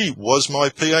 and he was my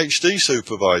PhD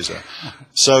supervisor.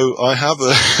 So I have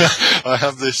I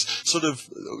have this sort of,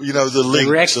 the links.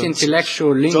 Direct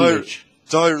intellectual lineage.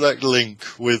 Direct link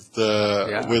with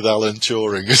Alan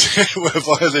Turing,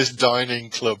 whereby this dining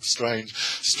club, strange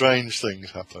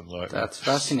things happen like that. That's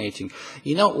fascinating.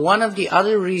 One of the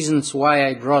other reasons why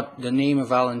I brought the name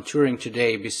of Alan Turing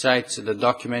today, besides the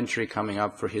documentary coming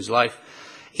up for his life,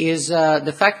 is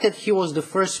the fact that he was the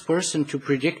first person to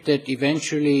predict that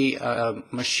eventually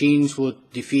machines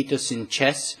would defeat us in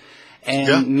chess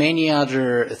and many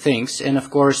other things. And of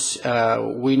course,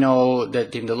 we know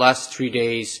that in the last 3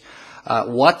 days,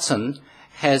 Watson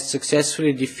has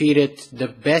successfully defeated the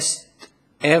best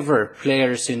ever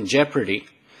players in Jeopardy.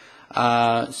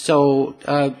 So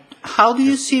how do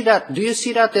you see that? Do you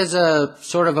see that as a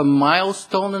sort of a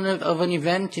milestone of an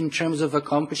event in terms of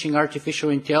accomplishing artificial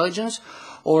intelligence?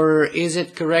 Or is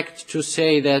it correct to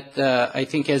say that, I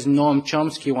think as Noam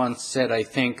Chomsky once said, I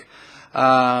think,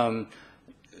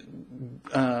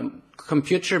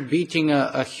 computer beating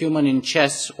a human in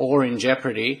chess or in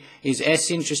Jeopardy is as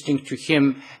interesting to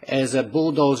him as a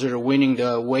bulldozer winning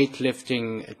the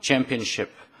weightlifting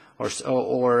championship or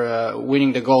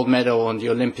winning the gold medal on the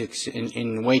Olympics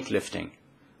in weightlifting?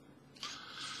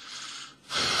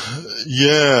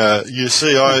 Yeah, you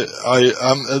see,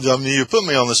 I mean, you put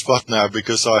me on the spot now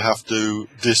because I have to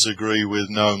disagree with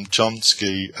Noam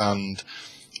Chomsky, and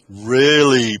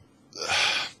really,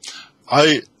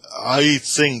 I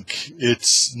think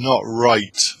it's not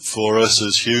right for us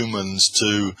as humans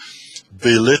to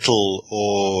belittle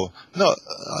or not,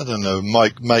 I don't know,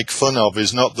 make fun of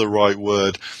is not the right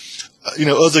word.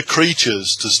 Other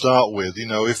creatures to start with.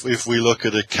 If we look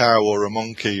at a cow or a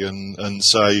monkey and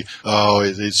say, oh,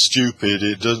 it's stupid,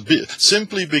 it does,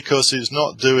 simply because it's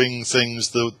not doing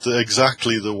things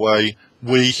exactly the way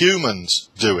we humans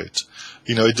do it.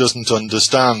 It doesn't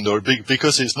understand, or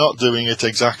because it's not doing it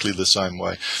exactly the same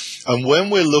way. And when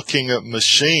we're looking at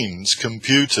machines,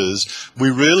 computers,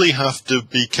 we really have to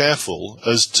be careful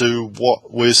as to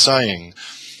what we're saying.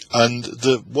 And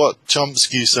what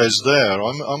Chomsky says there,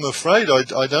 I'm afraid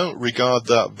I don't regard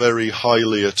that very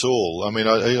highly at all. I mean,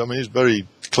 he's a very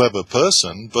clever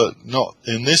person, but not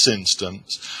in this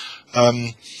instance.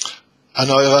 And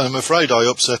I'm afraid I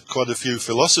upset quite a few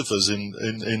philosophers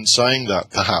in saying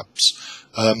that, perhaps.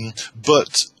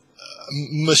 But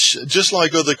just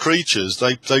like other creatures,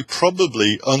 they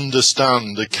probably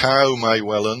understand. A cow may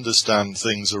well understand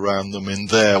things around them in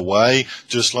their way,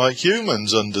 just like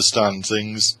humans understand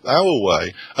things our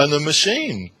way. And a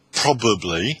machine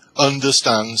probably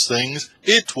understands things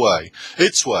its way.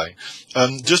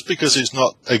 Just because it's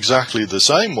not exactly the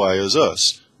same way as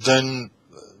us, then,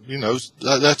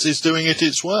 that is doing it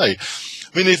its way.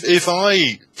 I mean, if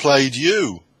I played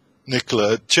you,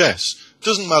 Nicola, at chess,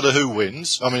 doesn't matter who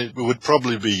wins. I mean, it would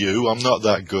probably be you. I'm not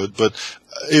that good. But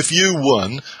if you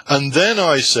won, and then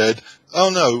I said,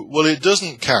 oh no, well, it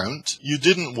doesn't count. You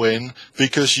didn't win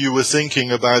because you were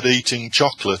thinking about eating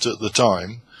chocolate at the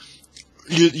time.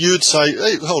 You'd say,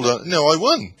 hey, hold on. No, I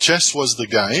won. Chess was the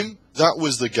game. That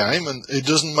was the game. And it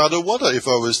doesn't matter what, if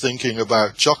I was thinking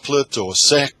about chocolate or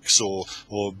sex or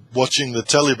watching the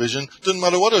television. Doesn't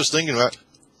matter what I was thinking about.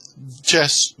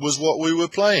 Chess was what we were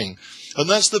playing. And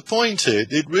that's the point here.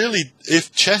 It really,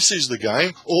 if chess is the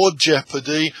game, or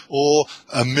Jeopardy, or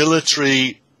a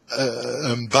military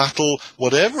battle,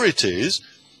 whatever it is,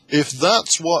 if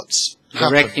that's what's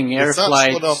directing air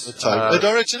flights,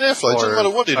 directing air flights, doesn't matter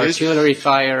what it is. Artillery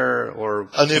fire, or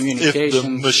and if the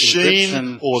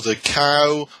machine or the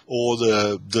cow or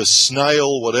the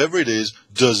snail, whatever it is,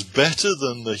 does better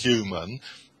than the human,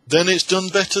 then it's done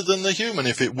better than the human.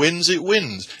 If it wins, it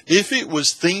wins. If it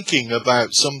was thinking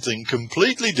about something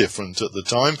completely different at the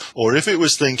time, or if it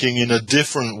was thinking in a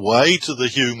different way to the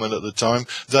human at the time,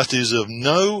 that is of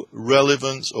no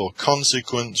relevance or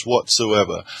consequence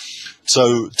whatsoever.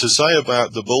 So to say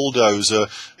about the bulldozer,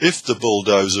 if the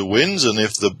bulldozer wins and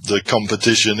if the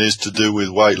competition is to do with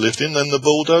weightlifting, then the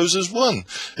bulldozer's won.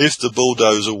 If the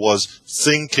bulldozer was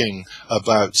thinking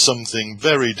about something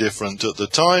very different at the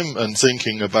time and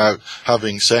thinking about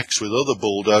having sex with other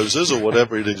bulldozers or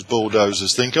whatever it is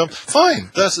bulldozers think of, fine,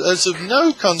 that's of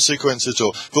no consequence at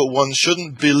all. But one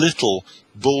shouldn't belittle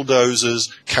bulldozers,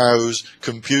 cows,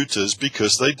 computers,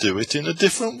 because they do it in a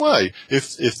different way.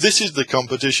 If this is the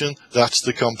competition, that's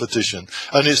the competition.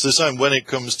 And it's the same when it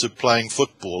comes to playing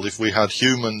football. If we had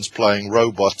humans playing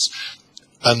robots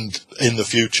and in the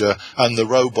future, and the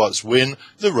robots win,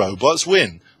 the robots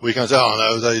win. We can say, oh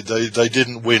no, they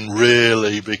didn't win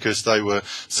really because they were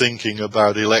thinking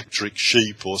about electric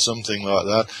sheep or something like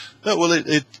that. No, well,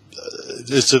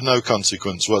 it's of no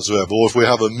consequence whatsoever. Or if we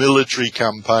have a military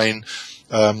campaign,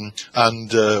 and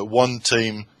one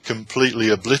team completely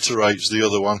obliterates the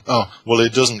other one, oh, well,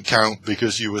 it doesn't count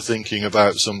because you were thinking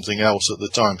about something else at the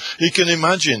time. You can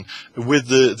imagine with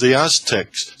the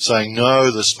Aztecs saying,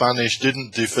 no, the Spanish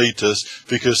didn't defeat us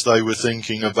because they were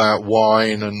thinking about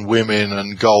wine and women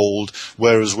and gold,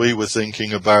 whereas we were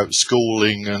thinking about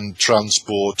schooling and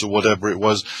transport or whatever it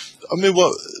was. I mean,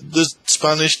 the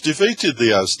Spanish defeated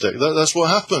the Aztec. That's what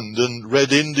happened. And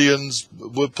Red Indians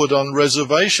were put on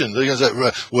reservations. They can say,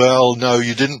 well, no,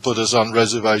 you didn't put us on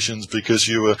reservations because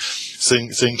you were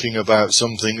thinking about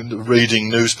something, reading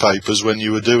newspapers when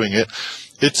you were doing it.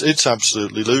 It's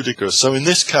absolutely ludicrous. So in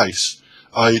this case,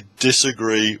 I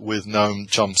disagree with Noam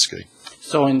Chomsky.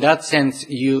 So in that sense,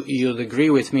 you'll agree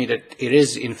with me that it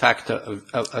is, in fact,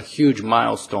 a huge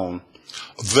milestone.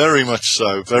 Very much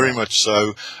so, very much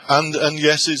so. And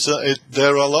yes,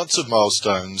 there are lots of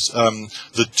milestones.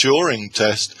 The Turing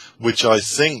Test, which I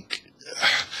think,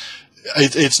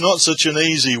 it's not such an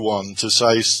easy one to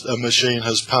say a machine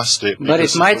has passed it. But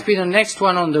it might be the next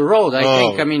one on the road, I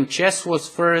think. I mean, chess was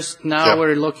first, now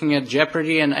we're looking at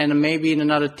Jeopardy, and maybe in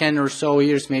another 10 or so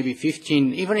years, maybe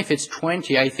 15, even if it's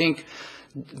 20, I think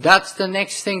that's the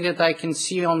next thing that I can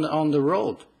see on the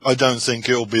road. I don't think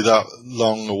it'll be that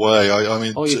long away. I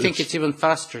mean, you think it's even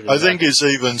faster? I think it's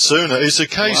even sooner. It's a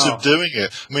case of doing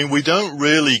it. I mean, we don't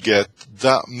really get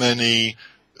that many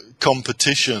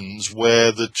competitions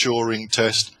where the Turing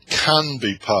test can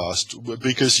be passed,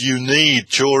 because you need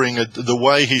Turing. The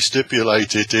way he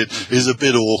stipulated it is a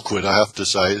bit awkward, I have to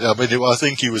say. I mean, I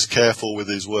think he was careful with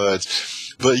his words.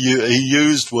 But he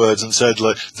used words and said,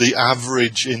 like, the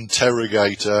average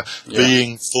interrogator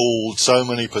being fooled so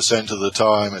many % of the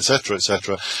time, etc.,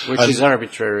 etc. Which is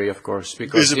arbitrary, of course,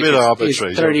 because it's a bit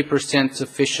arbitrary. Is 30%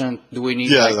 sufficient? Do we need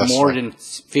more than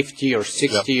 50 or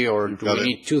 60, or do we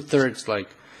need 2/3?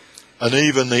 And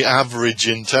even the average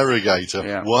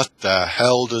interrogator, what the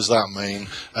hell does that mean?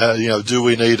 Do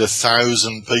we need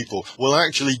 1,000 people? Well,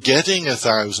 actually getting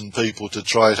 1,000 people to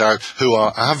try it out who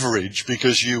are average,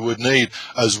 because you would need,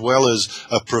 as well as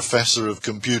a professor of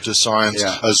computer science,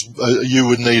 you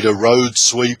would need a road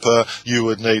sweeper, you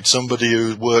would need somebody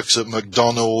who works at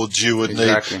McDonald's, you would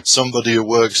need somebody who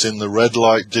works in the red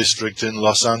light district in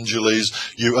Los Angeles,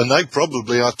 and they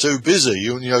probably are too busy.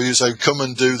 You say, come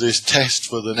and do this test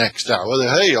for the next hour.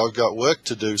 Hey, I've got work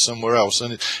to do somewhere else,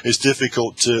 and it's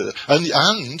difficult to. And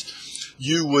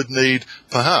you would need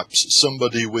perhaps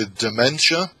somebody with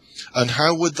dementia. And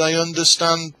how would they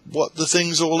understand what the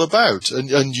thing's all about?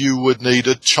 And you would need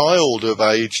a child of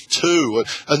age 2.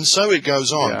 And so it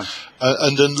goes on. Yeah.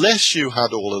 And unless you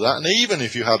had all of that, and even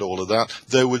if you had all of that,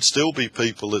 there would still be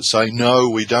people that say, no,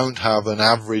 we don't have an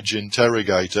average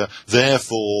interrogator,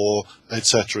 therefore,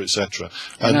 etc., etc.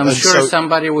 And I'm sure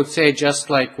somebody would say, just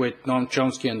like with Noam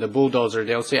Chomsky and the bulldozer,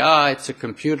 they'll say, it's a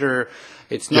computer,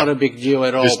 it's not a big deal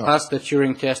at all, pass the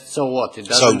Turing test, so what? It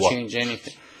doesn't change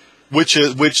anything. Which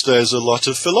there's a lot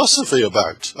of philosophy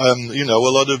about. A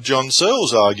lot of John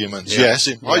Searle's arguments. Yeah. Yes,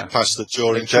 it might pass the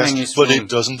Turing test, but it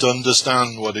doesn't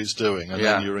understand what it's doing, and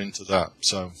then you're into that.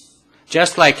 So,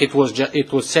 just like it was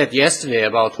said yesterday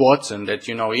about Watson that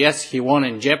yes, he won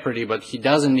in Jeopardy, but he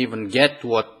doesn't even get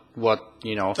what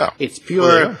it's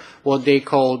pure what they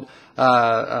called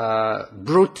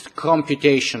brute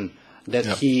computation that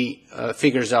he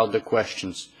figures out the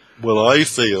questions. Well,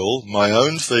 my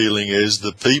own feeling is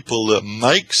the people that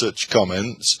make such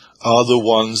comments are the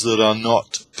ones that are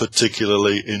not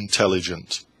particularly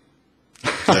intelligent.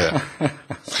 Yeah.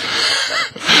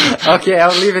 Okay,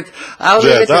 I'll leave it at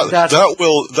that.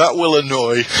 That will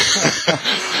annoy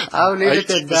I'll leave it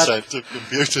at that. 80% of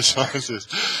computer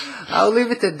scientists. I'll leave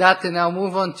it at that, and I'll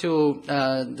move on to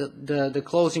the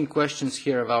closing questions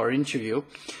here of our interview.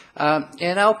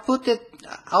 And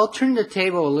I'll turn the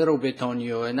table a little bit on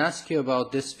you and ask you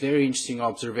about this very interesting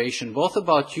observation, both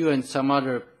about you and some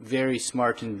other very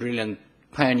smart and brilliant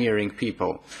pioneering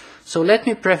people. So let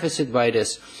me preface it by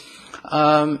this.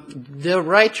 The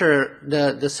writer,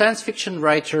 the science fiction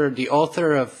writer, the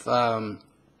author of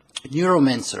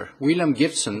Neuromancer, William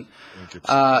Gibson,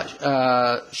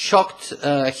 shocked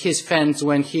his fans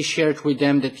when he shared with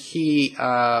them that he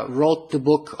wrote the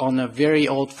book on a very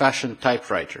old-fashioned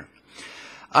typewriter.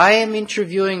 I am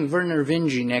interviewing Werner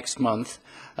Vinge next month,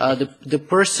 the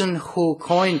person who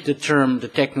coined the term the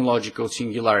technological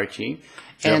singularity,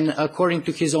 and according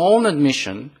to his own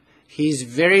admission, he's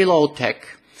very low-tech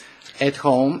at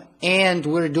home, and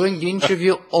we're doing the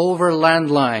interview over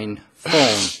landline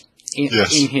phone in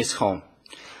his home.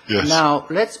 Yes. Now,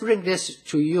 let's bring this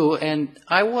to you, and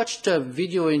I watched a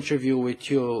video interview with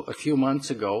you a few months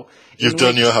ago. You've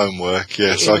done your homework,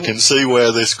 yes. I can see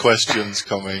where this question's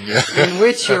coming. In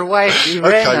which your wife, Irena...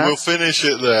 Okay, we'll finish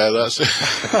it there, that's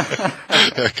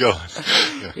it. Go on.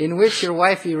 Yeah. In which your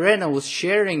wife, Irena, was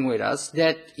sharing with us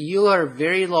that you are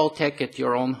very low-tech at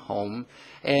your own home,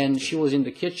 and she was in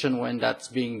the kitchen when that's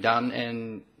being done,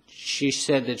 and she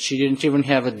said that she didn't even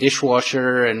have a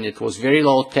dishwasher, and it was very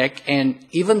low tech. And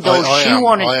even though I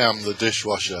am the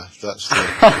dishwasher. That's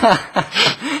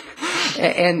the.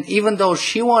 And even though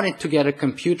she wanted to get a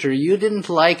computer, you didn't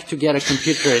like to get a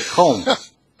computer at home.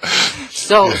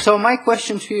 So my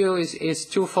question to you is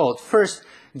twofold. First,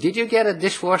 did you get a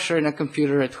dishwasher and a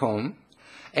computer at home?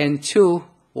 And two,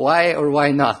 why or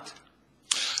why not?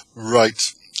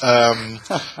 Right. I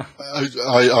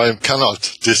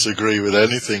cannot disagree with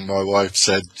anything my wife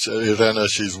said. Irena,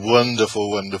 she's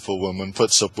wonderful, wonderful woman,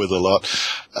 puts up with a lot.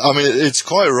 I mean, it's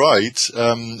quite right.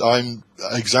 I'm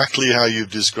exactly how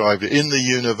you've described it. In the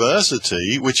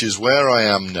university, which is where I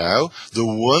am now, the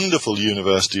wonderful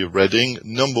University of Reading,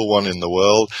 #1 in the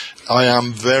world, I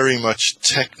am very much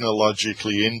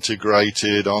technologically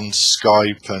integrated on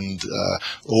Skype and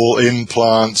all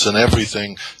implants and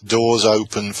everything. Doors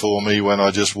open for me when I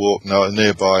just walk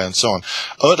nearby and so on.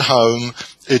 At home,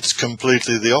 it's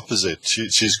completely the opposite.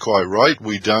 She's quite right.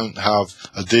 We don't have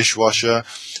a dishwasher.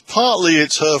 Partly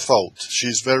it's her fault.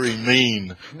 She's very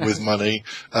mean with money,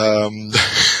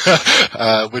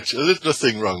 which there's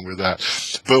nothing wrong with that.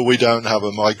 But we don't have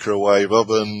a microwave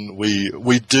oven.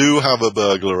 We do have a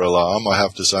burglar alarm, I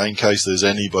have to say, in case there's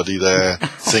anybody there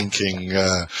thinking.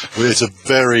 It's a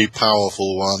very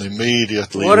powerful one.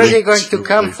 Immediately. What are they going to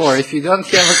come for if you don't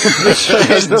have a computer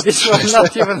and this one,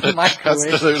 not even a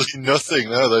microwave? Absolutely nothing.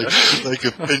 No, they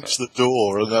could pinch the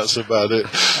door and that's about it.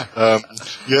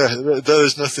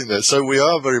 There's nothing there. So we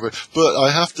are very, but I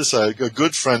have to say, a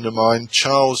good friend of mine,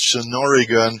 Charles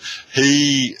Shanorigan,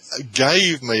 he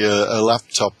gave me a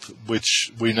laptop laptop,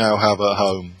 which we now have at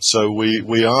home. So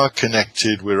we are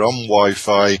connected, we're on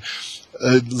Wi-Fi,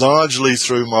 largely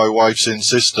through my wife's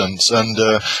insistence, and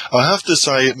I have to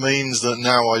say it means that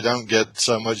now I don't get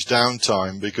so much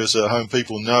downtime, because at home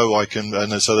people know I can,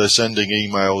 and so they're sending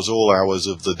emails all hours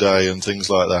of the day and things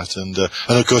like that, and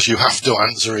of course you have to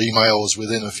answer emails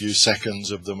within a few seconds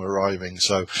of them arriving,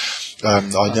 so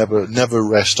I never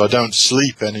rest. I don't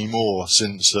sleep anymore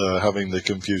since having the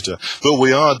computer, but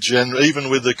we are even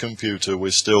with the computer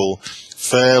we're still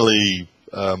fairly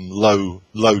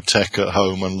low tech at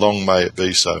home, and long may it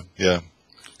be so. Yeah.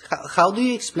 How do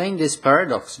you explain this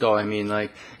paradox, though? I mean,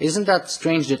 like, isn't that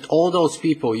strange that all those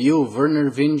people, you,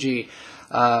 Werner Vinge,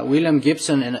 William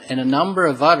Gibson, and a number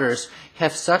of others,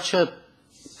 have such a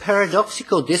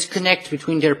paradoxical disconnect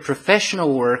between their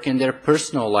professional work and their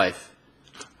personal life?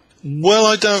 Well,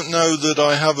 I don't know that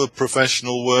I have a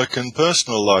professional work and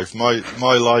personal life.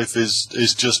 My life is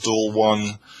just all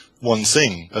one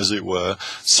thing, as it were.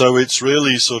 So it's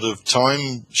really sort of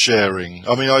time sharing.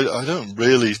 I mean, I don't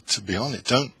really, to be honest,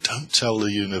 don't tell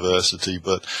the university,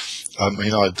 but I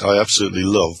mean, I absolutely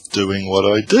love doing what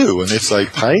I do, and if they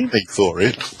pay me for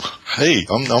it, hey,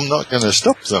 I'm not going to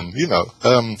stop them, you know.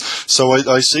 So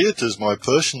I see it as my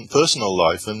personal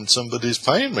life, and somebody's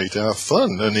paying me to have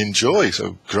fun and enjoy.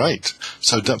 So great.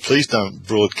 So please don't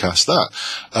broadcast that.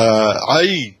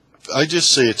 I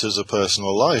just see it as a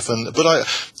personal life, but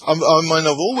I mean,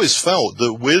 I've always felt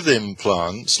that with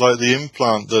implants, like the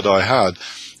implant that I had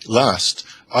last,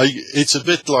 it's a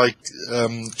bit like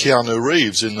Keanu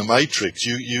Reeves in The Matrix.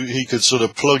 He could sort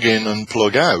of plug in and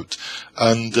plug out,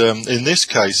 and in this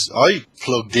case, I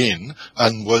plugged in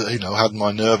and had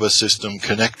my nervous system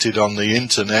connected on the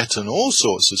internet and all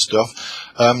sorts of stuff,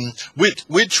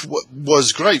 which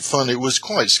was great fun. It was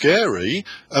quite scary,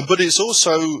 but it's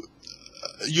also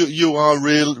you are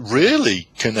really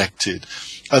connected,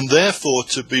 and therefore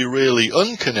to be really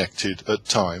unconnected at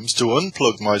times, to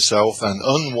unplug myself and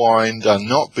unwind and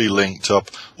not be linked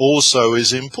up, also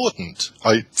is important.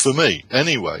 For me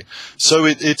anyway. So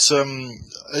it's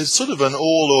sort of an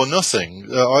all or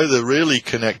nothing. Either really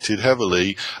connected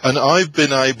heavily, and I've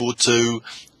been able to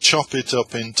chop it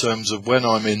up in terms of when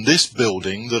I'm in this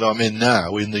building that I'm in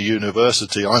now, in the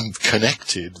university, I'm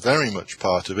connected, very much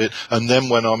part of it, and then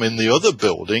when I'm in the other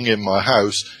building, in my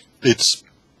house, it's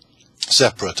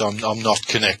separate. I'm not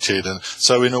connected, and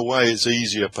so in a way it's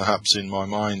easier perhaps in my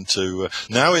mind to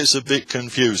now it's a bit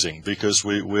confusing because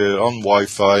we're on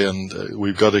Wi-Fi and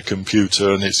we've got a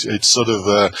computer, and it's sort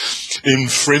of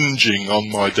infringing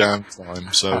on my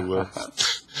downtime, so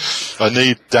I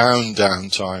need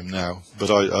downtime now,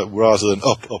 but I rather than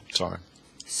up time.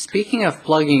 Speaking of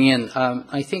plugging in,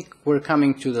 I think we're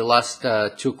coming to the last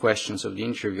two questions of the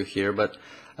interview here, but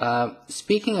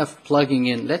speaking of plugging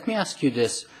in, let me ask you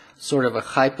this sort of a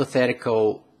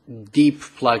hypothetical deep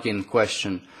plug-in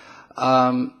question.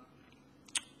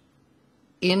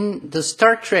 In the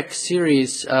Star Trek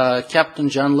series, Captain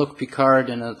Jean-Luc Picard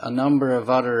and a number of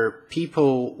other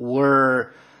people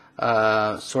were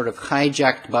sort of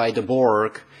hijacked by the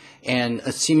Borg and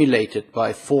assimilated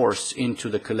by force into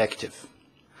the collective.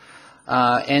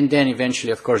 And then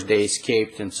eventually, of course, they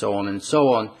escaped and so on and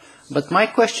so on. But my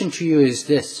question to you is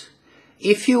this.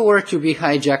 If you were to be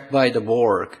hijacked by the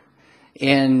Borg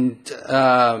and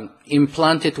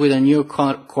implanted with a new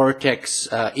cortex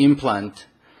implant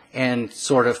and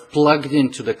sort of plugged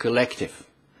into the collective,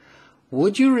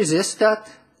 would you resist that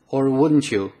or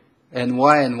wouldn't you? And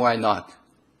why not?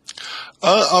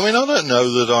 I mean, I don't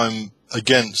know that I'm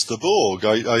against the Borg.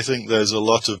 I think there's a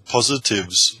lot of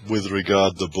positives with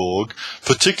regard to the Borg,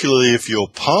 particularly if you're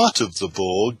part of the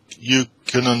Borg, you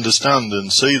can understand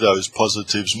and see those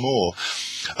positives more.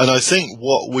 And I think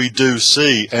what we do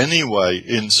see anyway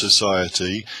in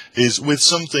society is with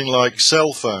something like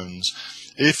cell phones.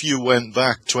 If you went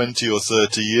back 20 or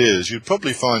 30 years, you'd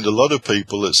probably find a lot of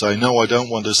people that say, no, I don't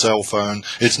want a cell phone.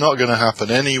 It's not going to happen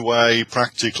anyway.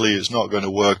 Practically, it's not going to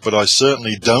work. But I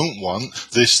certainly don't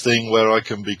want this thing where I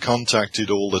can be contacted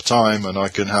all the time and I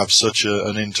can have such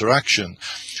an interaction.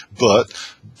 But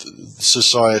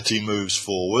society moves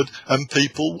forward and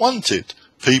people want it.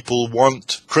 People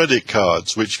want credit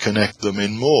cards which connect them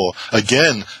in more.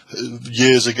 Again,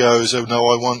 years ago, so no,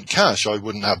 I want cash. I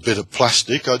wouldn't have a bit of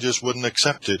plastic. I just wouldn't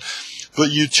accept it.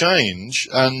 But you change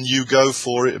and you go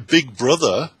for it. Big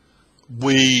Brother,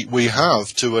 we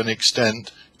have to an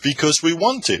extent because we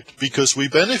want it, because we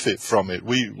benefit from it.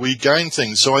 We gain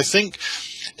things. So I think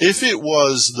if it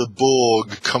was the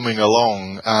Borg coming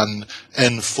along and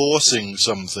enforcing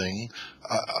something,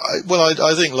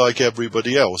 I think like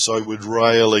everybody else, I would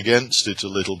rail against it a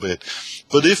little bit.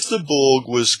 But if the Borg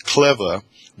was clever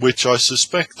which I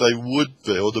suspect they would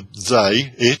be, or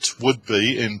it would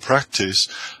be in practice,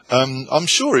 I'm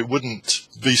sure it wouldn't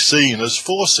be seen as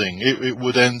forcing. It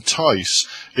would entice.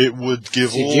 It would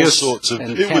give all sorts of...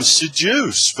 It would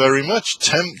seduce very much,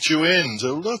 tempt you in.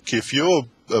 So look, if you're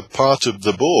a part of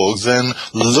the Borg, then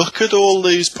look at all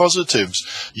these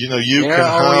positives. You know, you there can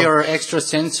are all have your extra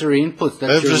sensory input that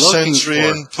every you're looking sensory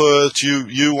for. input.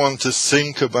 You want to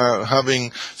think about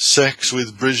having sex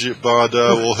with Brigitte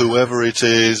Bardot or whoever it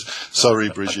is. Sorry,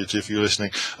 Brigitte, if you're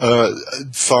listening.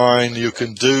 Fine, you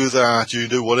can do that. You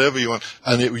do whatever you want,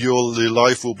 and your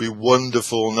life will be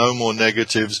wonderful. No more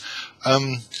negatives.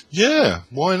 Yeah,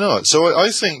 why not? So I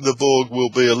think the Borg will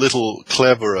be a little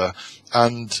cleverer,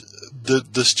 and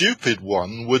the stupid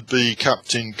one would be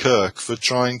Captain Kirk for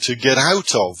trying to get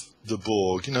out of the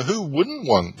Borg. You know, who wouldn't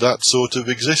want that sort of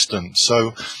existence?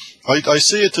 So I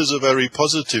see it as a very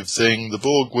positive thing. The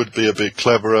Borg would be a bit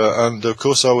cleverer, and of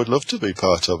course I would love to be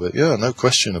part of it. Yeah, no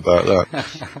question about that.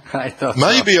 I thought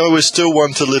Maybe I would still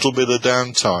want a little bit of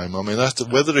downtime. I mean,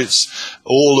 whether it's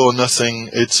all or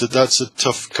nothing, that's a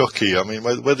tough cookie. I mean,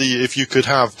 if you could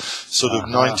have sort of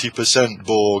 90%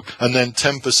 Borg and then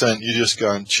 10% you just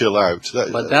go and chill out.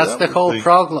 But that's the whole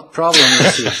problem,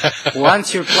 you see.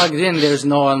 Once you're plugged in, there's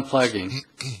no unplugging.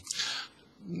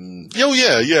 Oh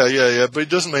yeah. But it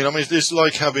doesn't mean. I mean, it's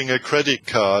like having a credit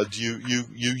card. You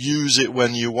use it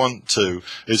when you want to.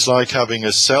 It's like having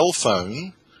a cell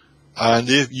phone, and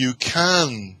if you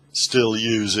can still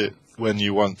use it when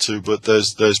you want to, but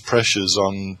there's pressures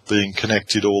on being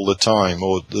connected all the time,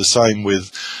 or the same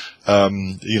with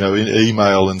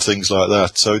email and things like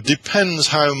that. So it depends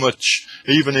how much.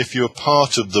 Even if you're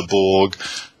part of the Borg,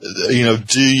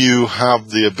 do you have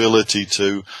the ability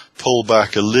to pull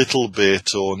back a little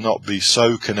bit or not be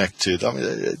so connected? I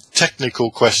mean, technical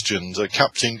questions.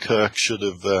 Captain Kirk should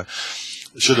have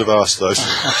asked those.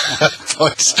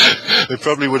 It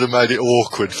probably would have made it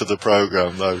awkward for the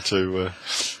program, though.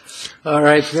 All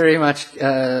right, very much.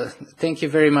 Thank you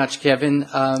very much, Kevin.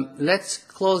 Let's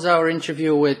close our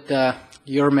interview with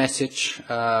your message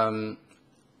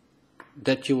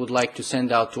that you would like to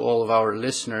send out to all of our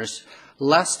listeners.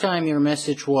 Last time your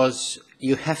message was,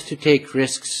 you have to take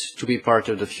risks to be part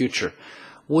of the future.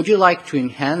 Would you like to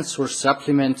enhance or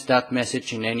supplement that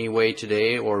message in any way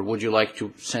today, or would you like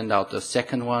to send out a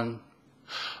second one?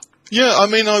 Yeah, I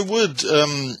mean, I would.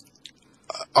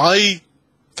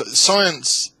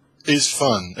 Science is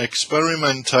fun.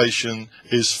 Experimentation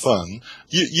is fun.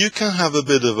 You can have a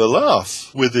bit of a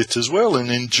laugh with it as well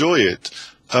and enjoy it.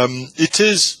 It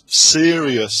is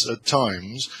serious at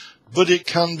times, but it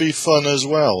can be fun as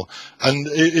well. And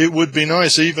it would be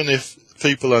nice, even if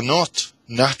people are not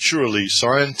naturally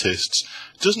scientists,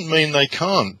 it doesn't mean they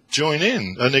can't join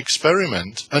in and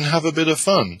experiment and have a bit of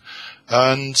fun.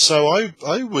 And so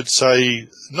I would say,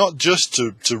 not just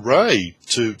to Ray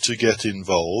to get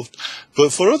involved,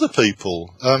 but for other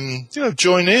people,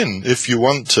 join in if you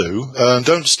want to.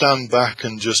 Don't stand back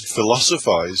and just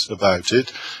philosophize about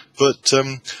it, but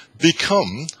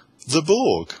become the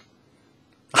Borg.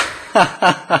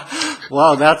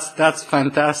 Wow, that's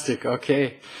fantastic.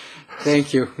 Okay,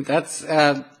 thank you. That's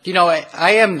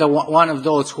I am one of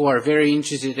those who are very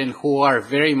interested and who are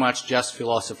very much just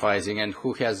philosophizing and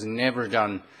who has never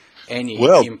done any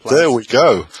implants. Well, there we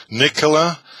go,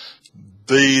 Nicola.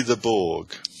 Be the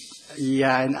Borg.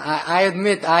 Yeah, and I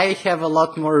admit I have a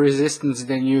lot more resistance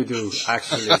than you do,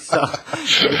 actually. So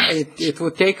it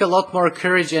would take a lot more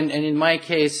courage, and in my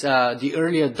case, the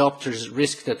early adopters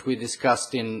risk that we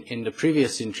discussed in the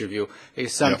previous interview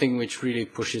is something which really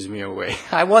pushes me away.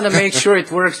 I want to make sure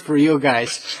it works for you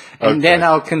guys, and then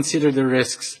I'll consider the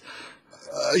risks.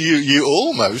 You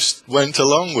almost went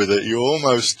along with it. You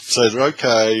almost said,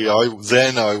 "Okay, I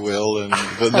will,"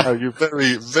 but no, you're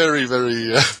very, very,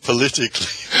 very politically.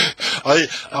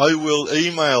 I will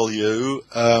email you.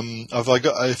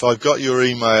 If I've got your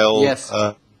email, yes.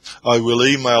 I will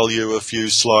email you a few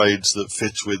slides that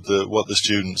fit with what the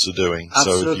students are doing.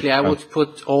 Absolutely, so I would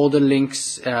put all the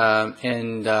links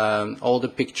and all the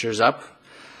pictures up.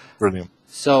 Brilliant.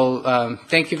 So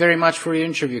thank you very much for your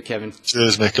interview, Kevin.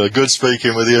 Cheers, Nicola. Good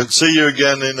speaking with you. See you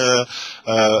again in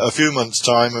a few months'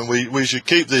 time, and we should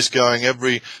keep this going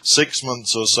every 6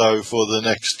 months or so for the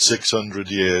next 600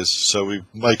 years. So we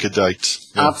make a date.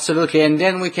 Yeah. Absolutely, and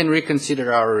then we can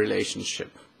reconsider our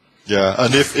relationship. Yeah,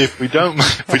 and if we don't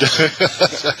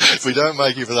if we don't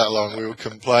make it for that long, we will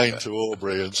complain to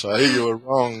Aubrey and say, "You were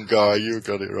wrong, guy. You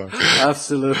got it wrong."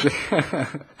 Absolutely.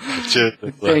 Cheers.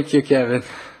 Thank you, Kevin.